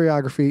fight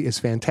choreography is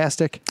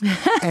fantastic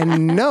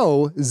and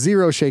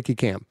zero shaky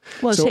cam.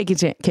 Well, shaky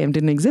cam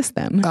didn't exist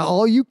then.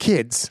 All you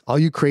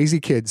crazy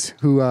kids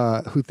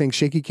who think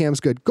shaky cam's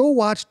good,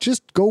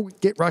 just go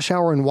get Rush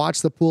Hour and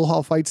watch the pool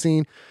hall fight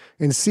scene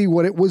and see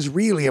what it was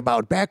really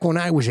about back when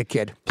I was a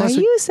kid. Plus,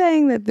 are you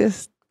saying that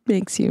this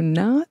makes you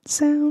not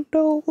sound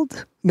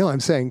old? No,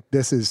 I'm saying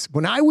this is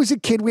when I was a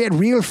kid, we had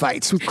real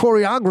fights with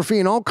choreography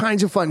and all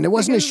kinds of fun. There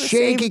wasn't a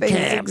shaky cam.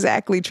 It's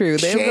exactly true.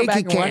 They'll go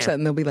back and watch that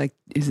and they'll be like,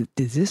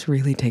 does this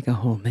really take a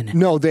whole minute?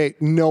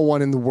 No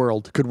one in the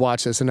world could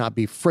watch this and not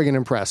be friggin'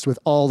 impressed with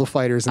all the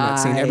fighters in that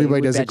scene.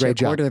 Everybody does a great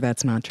job.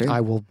 That's not true.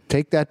 I will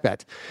take that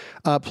bet.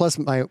 Plus,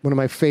 one of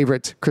my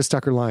favorite Chris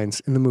Tucker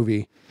lines in the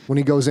movie, when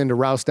he goes in to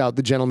roust out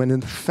the gentleman in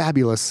the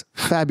fabulous,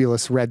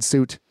 fabulous red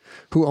suit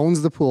who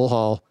owns the pool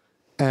hall.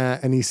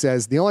 And he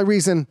says, the only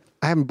reason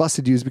I haven't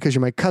busted you is because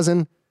you're my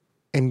cousin,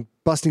 and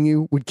busting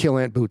you would kill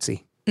Aunt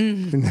Bootsy.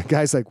 And the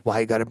guy's like, why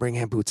you got to bring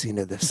Aunt Bootsy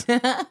into this?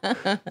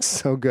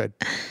 So good.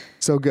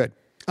 So good.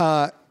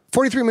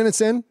 43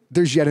 minutes in,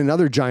 there's yet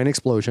another giant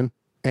explosion.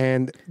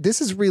 And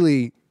this is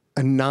really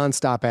a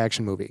nonstop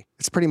action movie.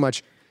 It's pretty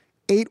much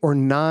 8 or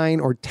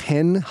 9 or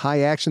 10 high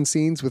action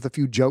scenes with a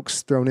few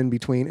jokes thrown in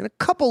between and a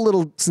couple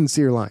little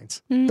sincere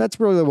lines. That's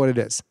really what it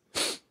is.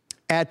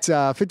 At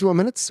 51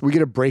 minutes, we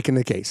get a break in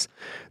the case.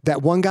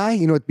 That one guy, at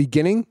the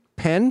beginning,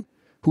 Penn,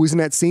 who was in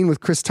that scene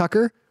with Chris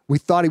Tucker, we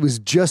thought he was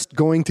just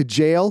going to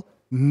jail.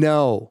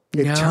 No.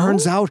 It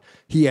turns out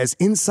he has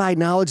inside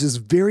knowledge that's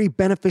very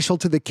beneficial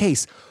to the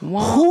case.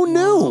 Who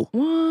knew?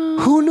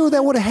 Who knew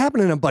that would have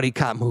happened in a buddy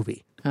cop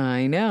movie?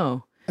 I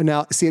know.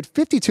 Now, see, at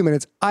 52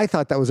 minutes, I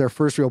thought that was our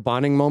first real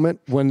bonding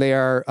moment when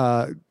they're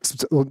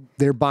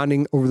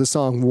bonding over the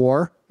song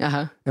War.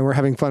 And we're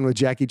having fun with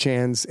Jackie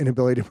Chan's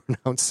inability to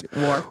pronounce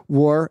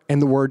war and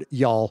the word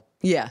y'all.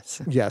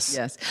 Yes.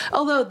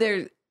 Although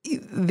there's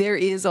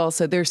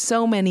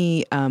so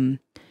many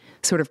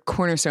sort of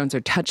cornerstones or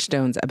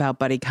touchstones about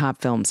buddy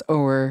cop films,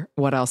 or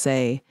what I'll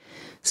say,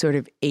 sort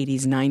of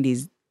 80s,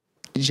 90s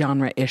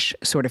genre-ish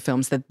sort of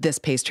films that this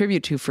pays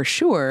tribute to for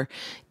sure,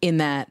 in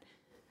that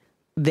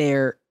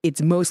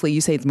it's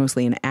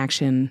mostly an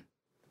action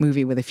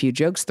movie with a few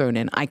jokes thrown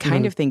in. I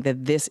kind of think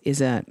that this is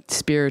a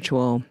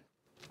spiritual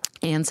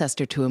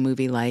ancestor to a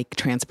movie like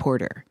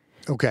Transporter.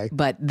 Okay.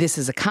 But this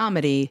is a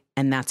comedy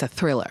and that's a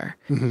thriller.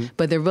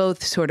 But they're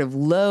both sort of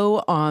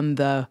low on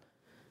the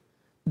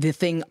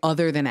thing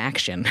other than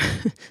action.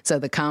 So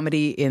the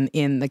comedy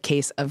in the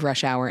case of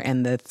Rush Hour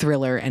and the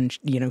thriller and,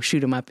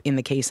 shoot 'em up in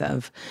the case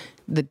of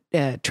the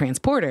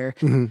Transporter.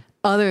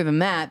 Other than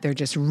that, they're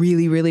just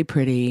really, really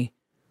pretty,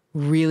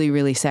 really,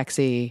 really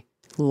sexy,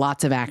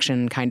 lots of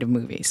action kind of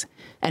movies,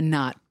 and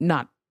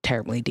not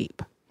terribly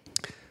deep.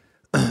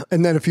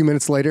 And then a few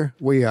minutes later,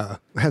 we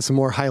had some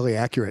more highly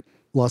accurate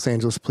Los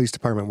Angeles Police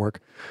Department work,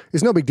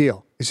 is no big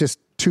deal. It's just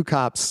two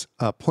cops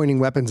pointing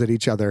weapons at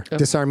each other,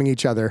 disarming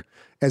each other.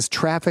 As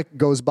traffic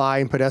goes by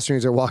and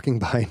pedestrians are walking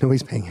by,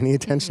 nobody's paying any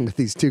attention to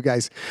these two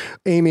guys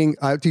aiming,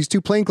 these two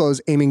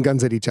plainclothes aiming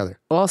guns at each other.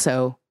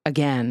 Also,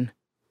 again,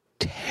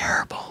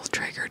 terrible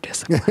trigger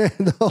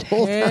discipline.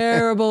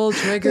 Terrible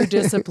trigger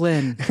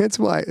discipline. That's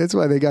why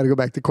they got to go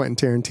back to Quentin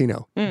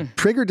Tarantino.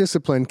 Trigger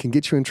discipline can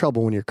get you in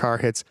trouble when your car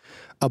hits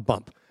a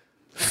bump.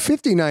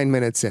 59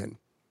 minutes in.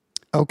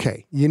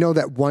 Okay, you know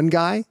that one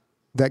guy,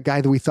 that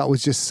guy that we thought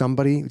was just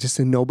somebody, just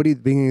a nobody at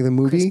the beginning of the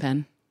movie? Chris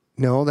Penn.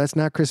 No, that's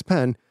not Chris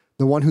Penn.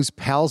 The one who's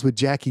pals with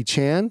Jackie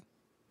Chan.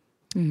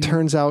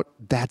 Turns out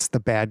that's the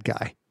bad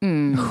guy.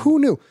 Who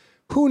knew?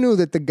 Who knew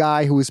that the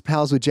guy who was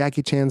pals with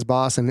Jackie Chan's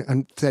boss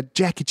and said,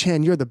 Jackie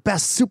Chan, you're the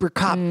best super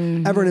cop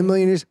ever in a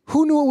million years.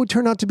 Who knew it would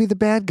turn out to be the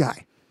bad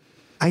guy?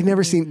 I'd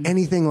never seen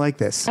anything like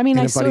this. I mean,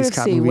 in I a sort buddies of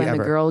cop see movie when ever.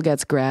 the girl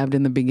gets grabbed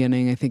in the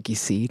beginning. I think you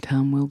see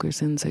Tom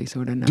Wilkerson, so you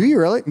sort of know. Do you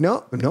really?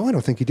 No, I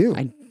don't think you do.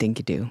 I think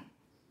you do.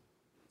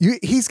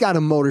 He's got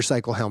a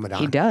motorcycle helmet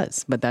on. He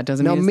does, but that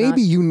doesn't Now, mean it's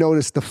maybe not. you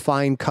noticed the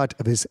fine cut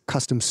of his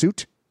custom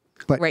suit,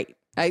 but Right.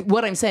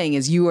 What I'm saying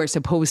is you are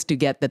supposed to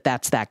get that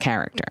that's that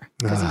character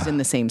because he's in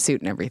the same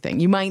suit and everything.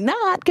 You might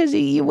not because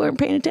you weren't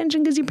paying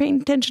attention because you're paying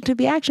attention to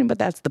the action, but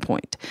that's the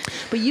point.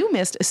 But you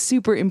missed a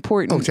super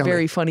important,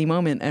 very funny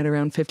moment at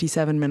around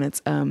 57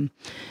 minutes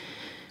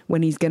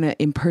when he's going to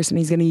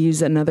he's going to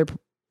use another,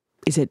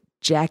 is it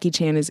Jackie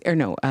Chan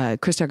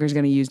Chris Tucker's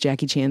going to use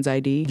Jackie Chan's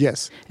ID.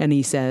 Yes. And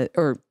he said,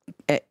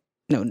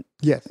 no.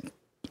 Yes.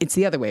 It's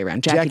the other way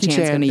around. Jackie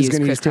Chan's going to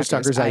use Chris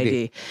Tucker's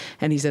ID.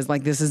 And he says,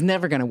 like, this is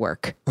never going to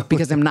work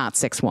because I'm not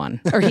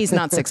 6'1", or he's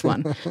not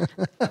 6'1".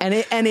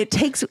 And it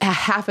takes a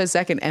half a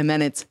second, and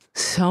then it's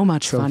so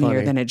much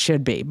funnier than it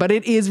should be. But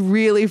it is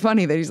really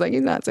funny that he's like,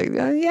 he's not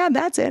 6'1". Yeah,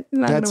 that's it.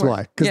 That's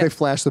why. Because they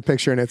flash the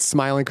picture, and it's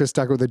smiling Chris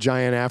Tucker with a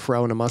giant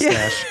afro and a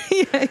mustache.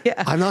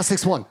 Yeah. I'm not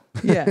 6'1".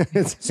 Yeah.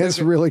 It's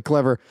really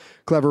clever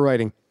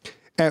writing.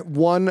 At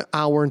 1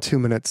 hour and 2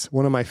 minutes,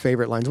 one of my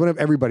favorite lines, one of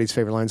everybody's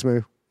favorite lines,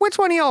 maybe, which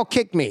one of y'all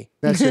kicked me?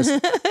 That's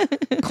just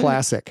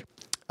classic.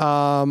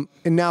 And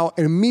now,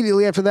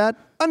 immediately after that,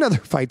 another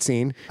fight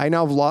scene. I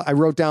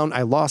wrote down,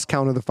 I lost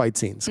count of the fight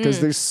scenes because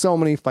there's so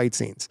many fight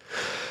scenes.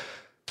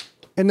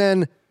 And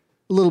then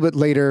a little bit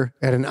later,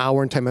 at 1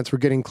 hour and 10 minutes, we're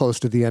getting close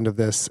to the end of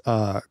this.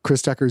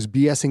 Chris Tucker's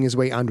BSing his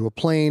way onto a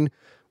plane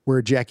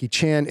where Jackie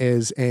Chan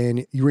is.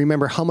 And you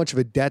remember how much of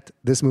a debt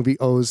this movie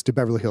owes to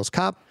Beverly Hills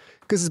Cop?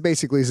 Because it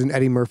basically is an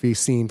Eddie Murphy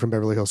scene from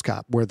Beverly Hills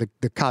Cop where the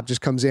cop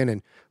just comes in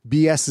and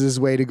BS's his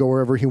way to go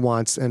wherever he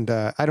wants. And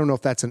I don't know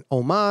if that's an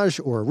homage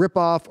or a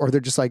ripoff, or they're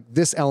just like,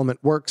 this element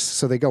works,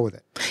 so they go with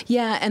it.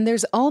 Yeah, and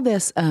there's all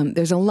this,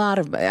 there's a lot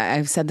of,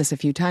 I've said this a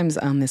few times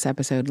on this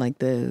episode, like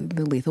the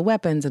Lethal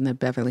Weapons and the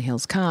Beverly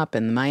Hills Cop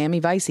and the Miami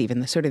Vice, even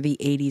the sort of the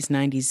 80s,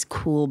 90s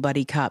cool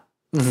buddy cop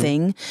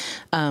thing.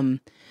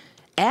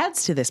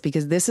 Adds to this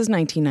because this is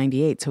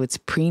 1998, so it's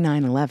pre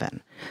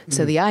 9/11.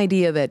 So the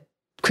idea that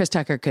Chris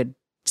Tucker could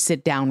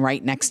sit down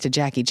right next to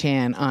Jackie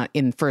Chan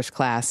in first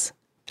class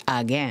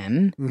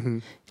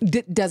again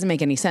doesn't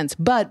make any sense.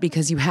 But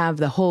because you have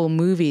the whole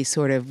movie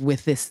sort of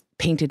with this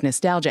painted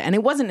nostalgia, and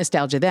it wasn't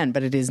nostalgia then,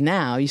 but it is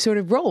now, you sort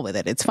of roll with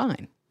it. It's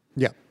fine.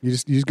 Yeah, you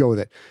just go with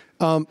it.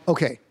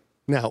 Okay,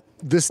 now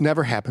this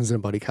never happens in a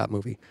buddy cop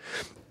movie.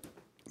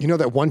 You know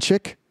that one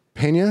chick,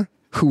 Pena,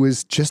 who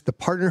was just the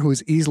partner who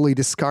was easily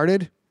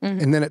discarded,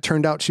 and then it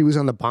turned out she was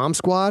on the bomb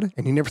squad,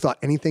 and you never thought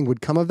anything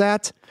would come of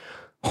that?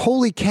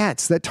 Holy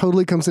cats, that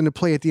totally comes into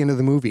play at the end of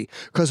the movie,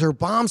 because her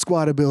bomb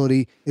squad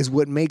ability is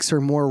what makes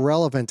her more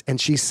relevant, and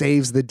she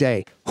saves the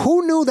day.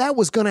 Who knew that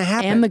was going to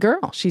happen? And the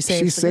girl. She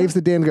saves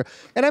the damn girl.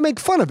 And I make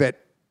fun of it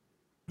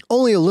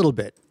only a little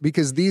bit,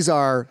 because these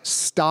are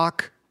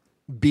stock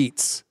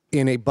beats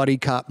in a buddy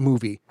cop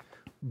movie.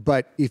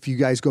 But if you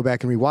guys go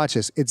back and rewatch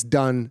this, it's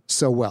done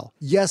so well.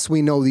 Yes,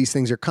 we know these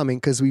things are coming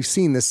because we've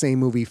seen the same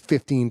movie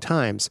 15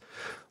 times,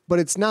 but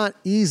it's not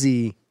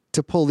easy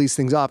to pull these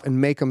things off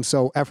and make them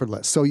so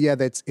effortless. So yeah,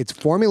 it's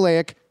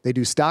formulaic. They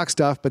do stock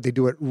stuff, but they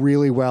do it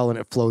really well and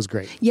it flows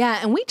great. Yeah,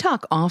 and we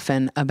talk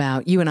often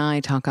about, you and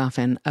I talk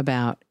often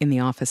about in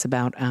the office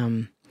about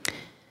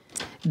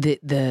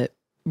the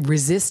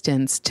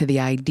resistance to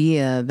the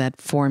idea that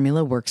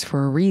formula works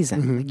for a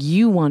reason. Like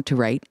you want to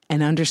write,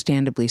 and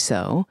understandably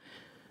so,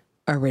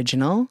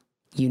 original,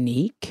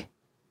 unique,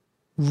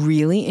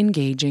 really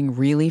engaging,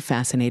 really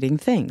fascinating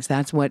things.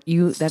 That's what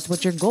your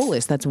goal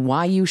is. That's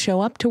why you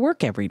show up to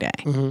work every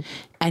day.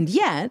 And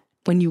yet,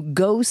 when you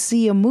go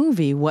see a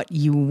movie, what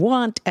you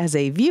want as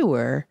a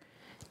viewer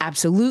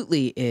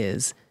absolutely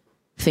is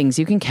things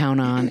you can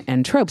count on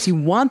and tropes. You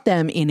want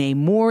them in a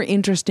more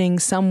interesting,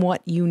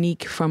 somewhat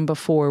unique from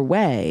before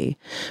way,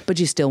 but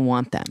you still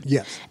want them.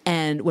 Yes.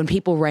 And when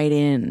people write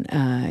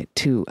in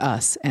to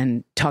us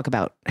and talk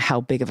about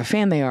how big of a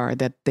fan they are,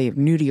 that they're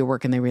new to your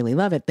work and they really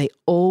love it, they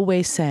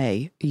always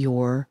say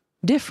you're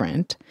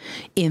different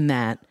in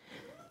that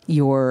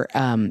your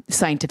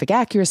scientific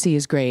accuracy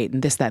is great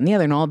and this, that, and the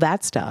other and all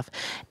that stuff.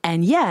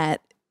 And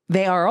yet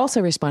they are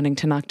also responding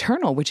to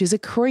Nocturnal, which is a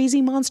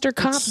crazy monster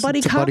cop, It's a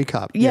buddy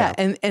cop. Yeah.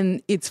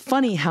 And it's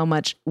funny how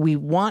much we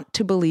want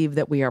to believe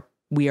that we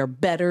are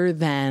better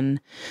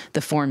than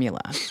the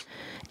formula.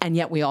 And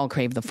yet we all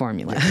crave the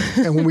formula.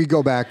 And when we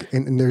go back,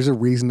 and there's a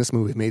reason this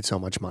movie made so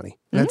much money.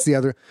 That's the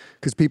other,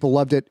 because people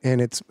loved it,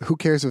 and it's, who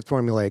cares if it's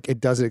formulaic? It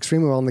does it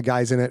extremely well, and the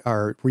guys in it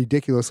are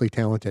ridiculously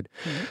talented.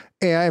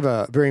 Hey, I have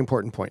a very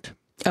important point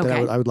that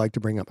I would like to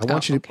bring up. I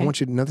want you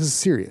to know this is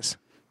serious.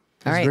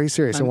 All right. Very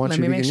serious. I want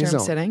you to be in your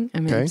zone. Let me make sure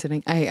I'm sitting. I'm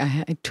sitting.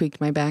 I tweaked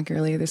my back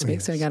earlier this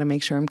week, so I got to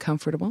make sure I'm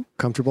comfortable.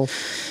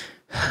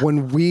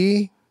 When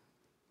we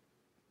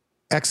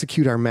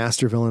execute our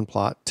master villain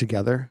plot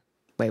together,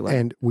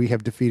 and we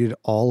have defeated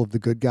all of the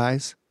good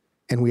guys,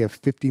 and we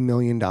have $50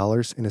 million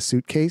in a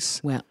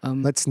suitcase,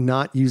 let's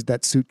not use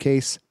that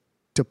suitcase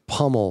to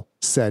pummel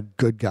said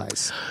good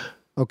guys.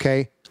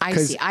 Okay? I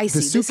see.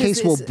 The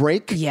suitcase will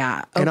break.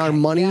 Yeah. And our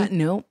money. Yeah,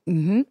 no.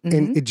 Mm-hmm, mm-hmm.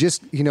 And it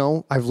just,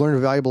 I've learned a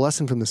valuable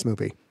lesson from this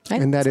movie.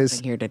 And that is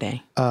here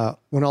today.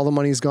 When all the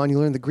money is gone, you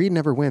learn that greed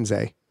never wins,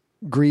 eh?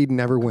 Greed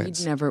never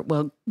wins.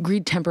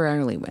 Greed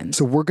temporarily wins.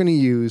 So we're going to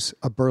use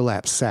a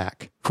burlap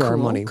sack for our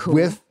money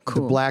with the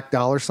black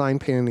dollar sign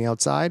painted on the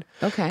outside.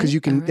 Okay. Because you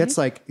can, that's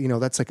like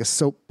a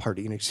soap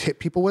party. You just hit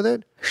people with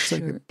it. It's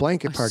like a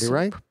blanket party,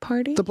 right?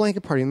 Party? The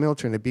blanket party in the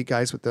military. And they beat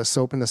guys with the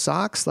soap and the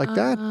socks like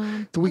that.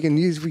 So we can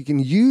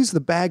use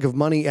the bag of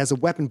money as a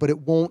weapon, but it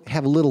won't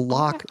have a little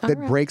lock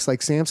that breaks like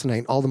Samsonite.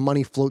 And all the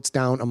money floats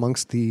down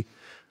amongst the...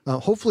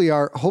 hopefully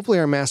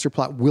our master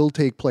plot will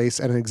take place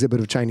at an exhibit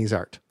of Chinese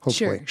art.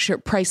 Hopefully. Sure.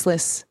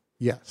 Priceless.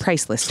 Yes.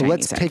 Priceless. So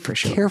Chinese let's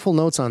take careful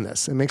notes on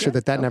this and make sure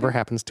that never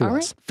happens to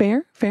us.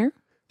 Right. Fair.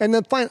 And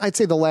then I'd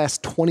say the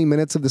last 20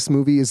 minutes of this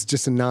movie is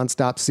just a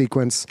nonstop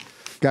sequence.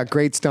 Got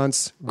great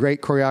stunts,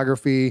 great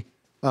choreography,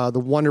 the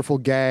wonderful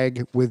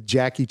gag with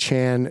Jackie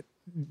Chan,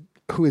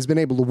 who has been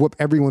able to whoop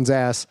everyone's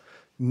ass,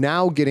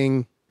 now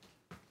getting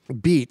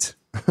beat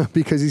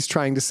because he's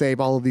trying to save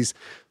all of these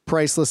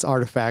priceless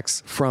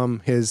artifacts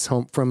from his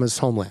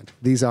homeland.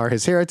 These are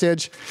his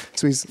heritage.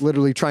 So he's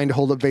literally trying to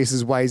hold up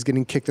vases while he's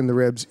getting kicked in the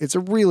ribs. It's a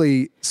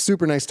really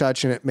super nice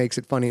touch, and it makes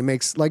it funny. It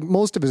makes, like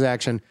most of his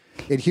action,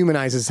 it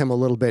humanizes him a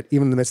little bit,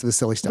 even in the midst of the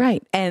silly stuff.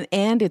 Right.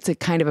 And it's a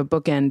kind of a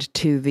bookend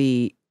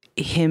to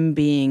him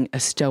being a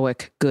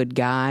stoic good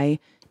guy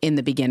in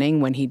the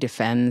beginning when he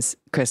defends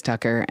Chris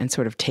Tucker and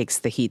sort of takes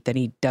the heat that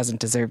he doesn't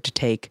deserve to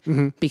take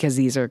because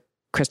these are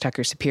Chris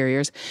Tucker's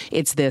superiors.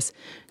 It's this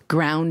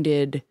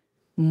grounded,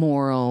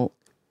 moral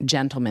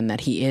gentleman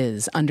that he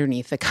is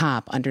underneath the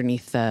cop,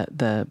 underneath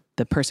the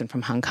person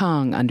from Hong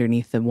Kong,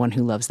 underneath the one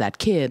who loves that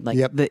kid. Like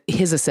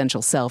his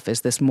essential self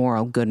is this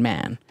moral good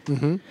man.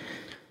 Mm-hmm.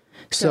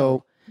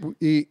 So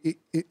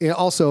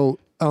also,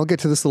 I'll get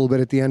to this a little bit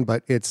at the end,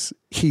 but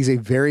he's a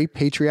very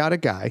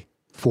patriotic guy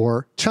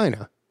for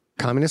China,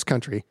 communist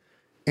country,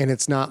 and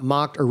it's not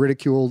mocked or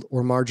ridiculed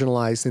or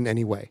marginalized in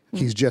any way.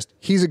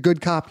 He's a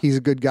good cop. He's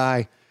a good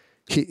guy.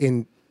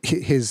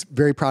 He's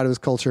very proud of his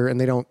culture, and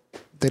they don't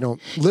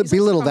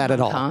belittle that at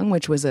all. Hong Kong,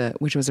 which was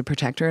a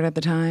protectorate at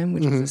the time,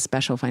 which was a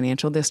special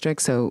financial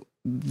district. So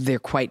they're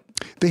quite.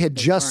 They had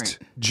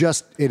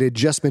it had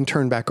just been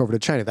turned back over to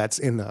China. That's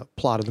in the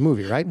plot of the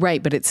movie, right?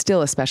 Right, but it's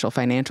still a special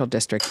financial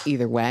district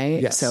either way.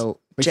 Yes. So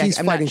but he's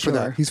fighting for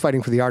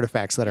the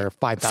artifacts that are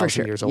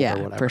 5,000 years old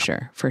or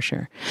whatever. For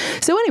sure.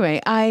 So anyway,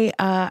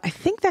 I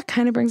think that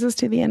kind of brings us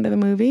to the end of the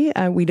movie.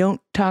 We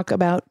don't talk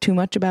too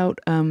much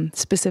about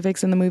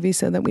specifics in the movie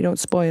so that we don't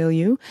spoil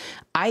you.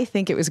 I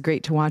think it was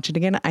great to watch it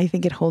again. I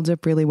think it holds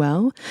up really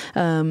well.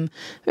 There are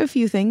a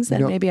few things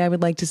that maybe I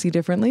would like to see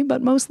differently,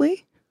 but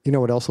mostly. You know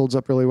what else holds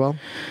up really well?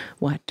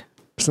 What?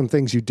 Some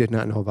things you did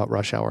not know about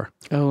Rush Hour.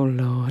 Oh,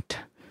 Lord.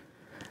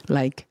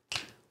 Like,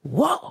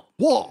 whoa.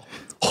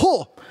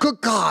 Oh,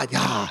 good God.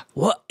 Yeah.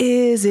 What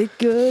is it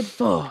good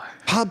for?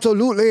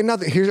 Absolutely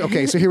nothing.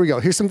 So here we go.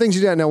 Here's some things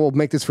you didn't know. We'll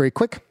make this very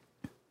quick.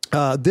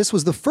 This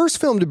was the first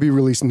film to be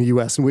released in the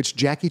U.S. in which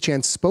Jackie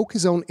Chan spoke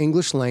his own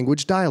English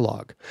language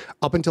dialogue.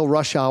 Up until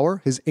Rush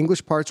Hour, his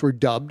English parts were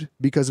dubbed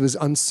because of his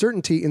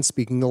uncertainty in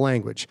speaking the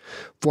language.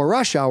 For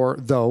Rush Hour,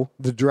 though,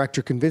 the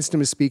director convinced him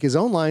to speak his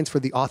own lines for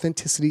the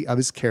authenticity of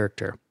his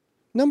character.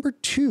 Number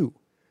 2,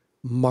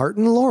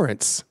 Martin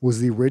Lawrence was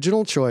the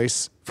original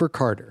choice for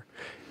Carter.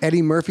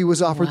 Eddie Murphy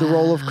was offered the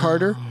role of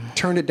Carter,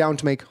 turned it down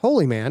to make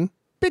Holy Man.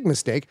 Big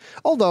mistake.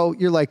 Although, if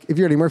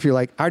you're Eddie Murphy, you're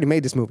like, I already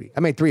made this movie. I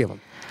made 3 of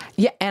them.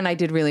 Yeah, and I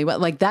did really well.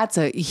 Like, that's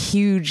a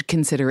huge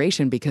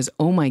consideration because,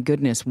 oh my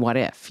goodness, what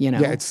if, Yeah,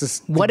 it's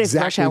just what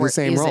exactly if Rush Hour the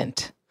same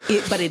isn't?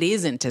 But it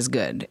isn't as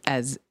good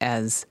as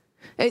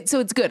so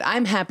it's good.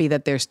 I'm happy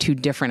that there's 2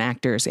 different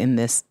actors in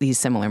these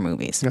similar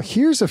movies. Now,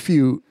 here's a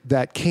few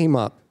that came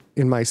up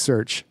in my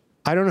search.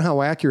 I don't know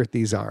how accurate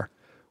these are.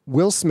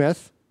 Will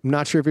Smith, I'm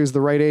not sure if he was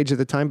the right age at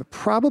the time, but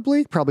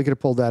probably could have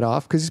pulled that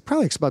off because he's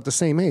probably about the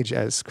same age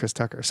as Chris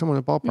Tucker, someone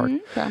in the ballpark.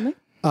 Probably.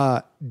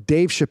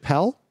 Dave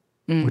Chappelle,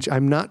 which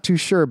I'm not too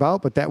sure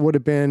about, but that would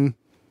have been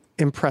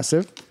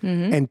impressive.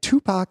 And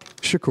Tupac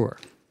Shakur.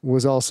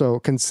 was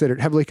also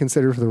heavily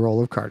considered for the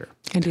role of Carter.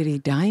 And did he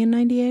die in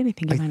 98? I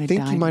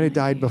think he might have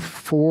died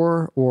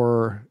before,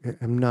 or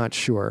I'm not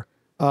sure.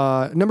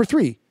 Number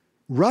 3,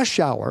 Rush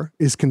Hour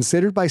is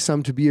considered by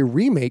some to be a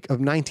remake of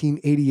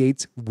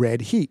 1988's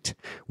Red Heat,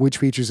 which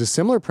features a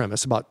similar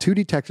premise about two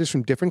detectives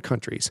from different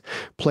countries,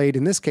 played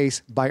in this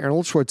case by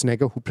Arnold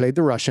Schwarzenegger, who played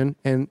the Russian,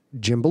 and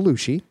Jim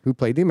Belushi, who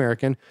played the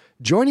American,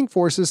 joining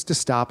forces to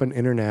stop an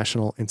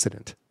international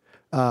incident.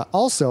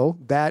 Also,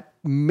 that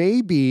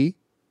may be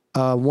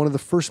one of the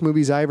first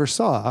movies I ever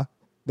saw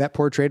that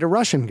portrayed a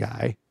Russian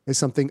guy as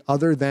something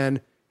other than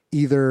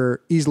either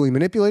easily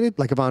manipulated,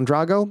 like Ivan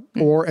Drago,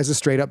 or as a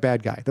straight up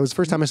bad guy. That was the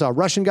first time I saw a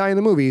Russian guy in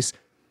the movies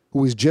who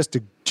was just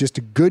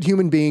a good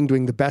human being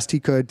doing the best he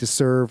could to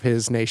serve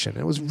his nation.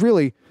 It was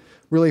really,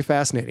 really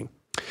fascinating.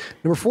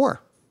 Number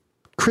 4,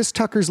 Chris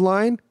Tucker's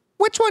line,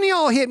 "Which one of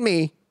y'all hit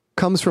me?"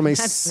 comes from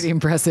That's pretty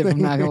impressive,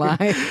 I'm not gonna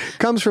lie.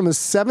 comes from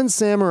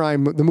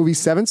the movie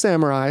Seven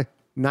Samurai,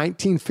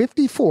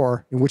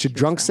 1954, in which a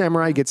drunk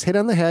samurai gets hit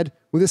on the head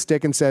with a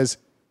stick and says,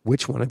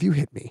 "Which one of you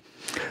hit me?"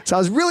 So I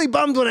was really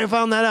bummed when I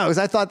found that out, because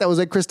I thought that was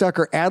like Chris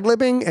Tucker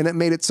ad-libbing, and it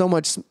made it so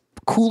much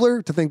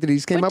cooler to think that he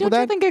just came up with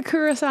that. Don't you think a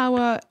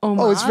Kurosawa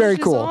homage it's very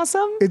cool. is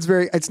awesome?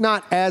 It's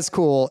not as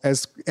cool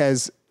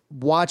as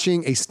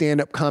watching a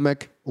stand-up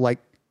comic like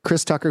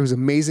Chris Tucker, who's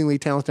amazingly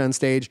talented on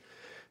stage,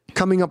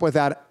 coming up with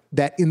that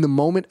in the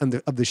moment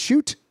of the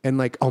shoot, and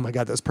like, oh my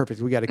God, that's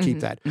perfect. We got to keep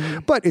that.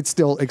 But it's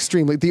still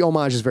the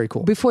homage is very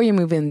cool. Before you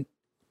move in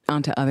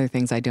onto other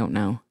things I don't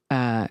know,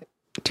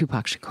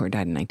 Tupac Shakur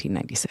died in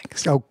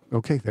 1996. Oh,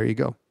 okay. There you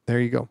go.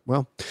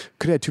 Well,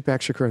 could have had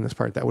Tupac Shakur in this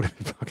part. That would have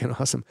been fucking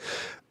awesome.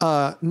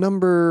 I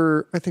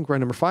think we're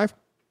on number 5.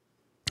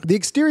 The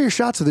exterior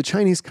shots of the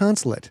Chinese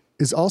consulate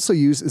is also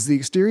used as the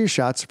exterior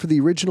shots for the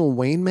original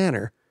Wayne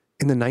Manor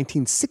in the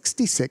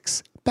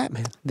 1966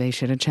 Batman. They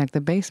should have checked the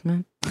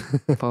basement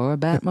for a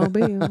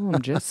Batmobile.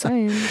 I'm just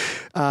saying.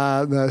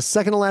 The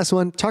second to last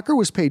one, Tucker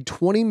was paid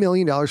 $20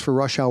 million for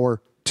Rush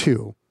Hour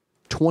 2.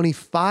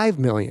 $25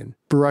 million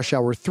for Rush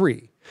Hour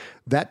 3.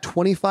 That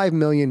 $25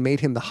 million made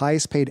him the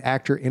highest paid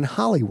actor in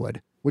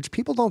Hollywood, which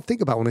people don't think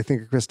about when they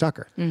think of Chris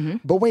Tucker.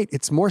 But wait,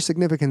 it's more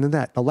significant than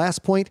that. The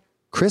last point,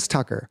 Chris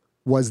Tucker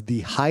was the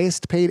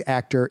highest paid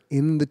actor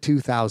in the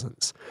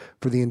 2000s.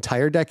 For the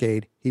entire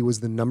decade, he was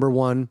the number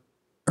 1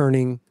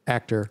 earning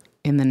actor.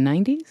 In the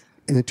 90s?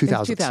 In the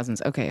 2000s. In the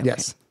 2000s, okay.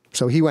 Yes.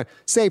 So he went,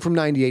 say, from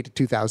 98 to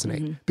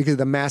 2008, because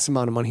the mass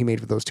amount of money he made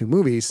for those two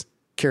movies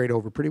carried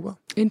over pretty well.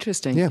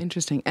 Interesting.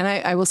 And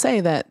I will say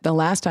that the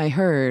last I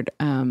heard,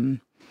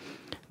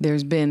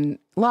 there's been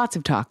lots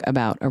of talk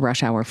about a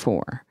Rush Hour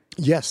 4.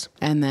 Yes.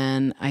 And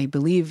then I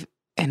believe,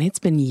 and it's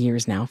been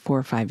years now, 4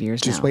 or 5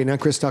 years now. Just waiting on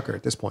Chris Tucker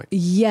at this point.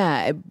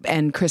 Yeah.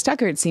 And Chris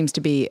Tucker, it seems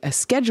to be a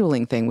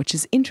scheduling thing, which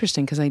is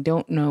interesting because I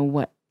don't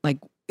know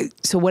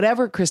so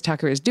whatever Chris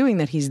Tucker is doing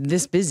that he's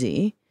this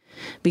busy,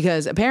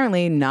 because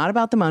apparently not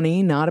about the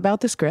money, not about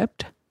the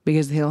script,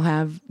 because they'll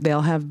have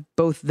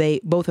both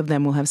of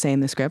them will have say in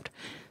the script.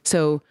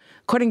 So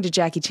according to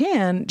Jackie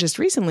Chan, just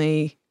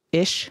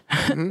recently-ish,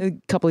 a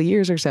couple of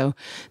years or so,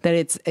 that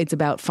it's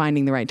about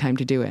finding the right time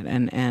to do it.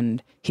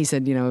 And he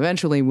said,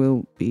 eventually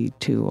we'll be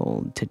too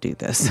old to do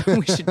this.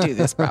 We should do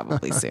this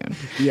probably soon.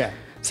 Yeah.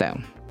 So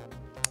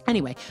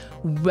anyway,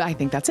 I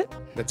think that's it.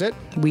 That's it.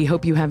 We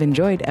hope you have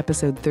enjoyed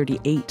episode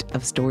 38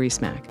 of Story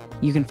Smack.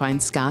 You can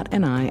find Scott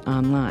and I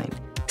online.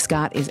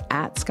 Scott is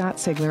at Scott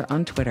Sigler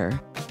on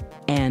Twitter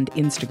and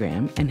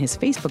Instagram, and his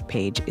Facebook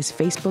page is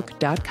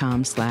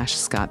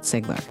facebook.com/Scott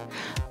Sigler.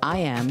 I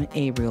am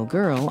A Real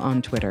Girl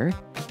on Twitter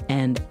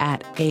and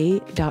at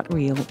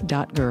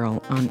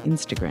a.real.girl on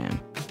Instagram.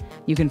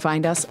 You can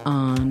find us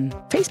on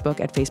Facebook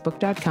at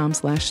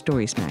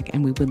facebook.com/StorySmack,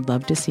 and we would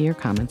love to see your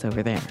comments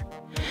over there.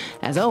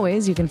 As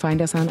always, you can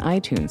find us on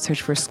iTunes.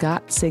 Search for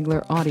Scott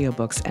Sigler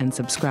Audiobooks and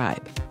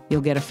subscribe.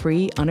 You'll get a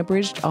free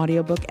unabridged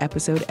audiobook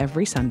episode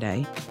every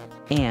Sunday,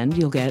 and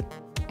you'll get,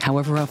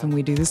 however often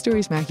we do the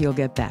Story Smack, you'll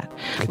get that.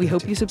 We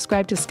hope you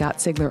subscribe to Scott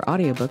Sigler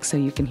Audiobooks so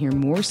you can hear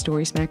more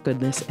Story Smack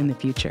goodness in the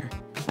future.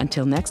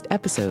 Until next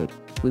episode,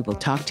 we will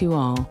talk to you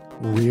all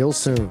real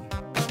soon.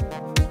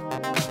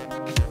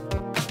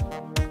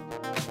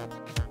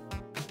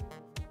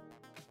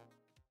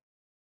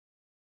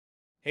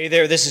 Hey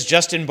there, this is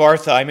Justin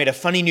Bartha. I made a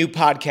funny new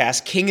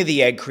podcast, King of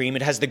the Egg Cream.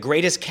 It has the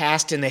greatest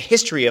cast in the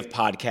history of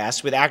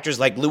podcasts with actors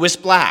like Louis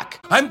Black.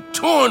 I'm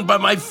torn by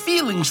my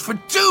feelings for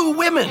 2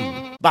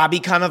 women. Bobby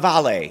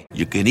Cannavale.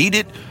 You can eat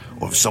it,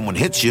 or if someone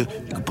hits you,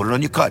 you can put it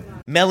on your cut.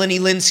 Melanie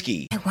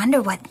Linsky. I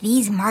wonder what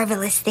these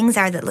marvelous things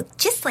are that look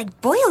just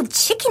like boiled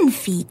chicken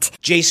feet.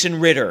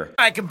 Jason Ritter.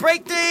 I can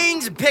break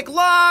things and pick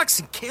locks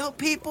and kill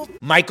people.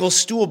 Michael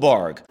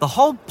Stuhlbarg. The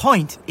whole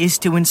point is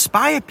to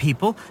inspire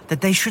people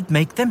that they should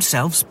make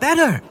themselves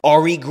better.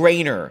 Ari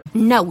Grainer.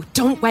 No,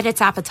 don't whet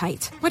its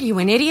appetite. What are you,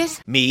 an idiot?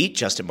 Me,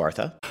 Justin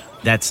Bartha.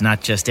 That's not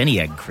just any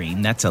egg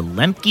cream, that's a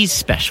Lemke's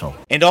special.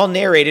 And all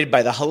narrated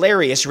by the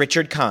hilarious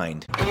Richard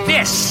Kind.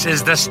 This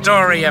is the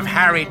story of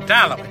Harry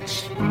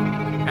Dalowitz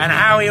and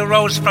how he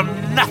rose from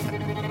nothing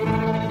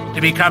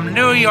to become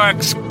New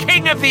York's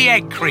King of the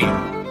Egg Cream.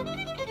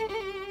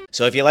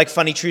 So if you like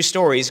funny true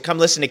stories, come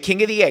listen to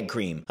King of the Egg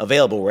Cream,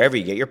 available wherever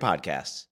you get your podcasts.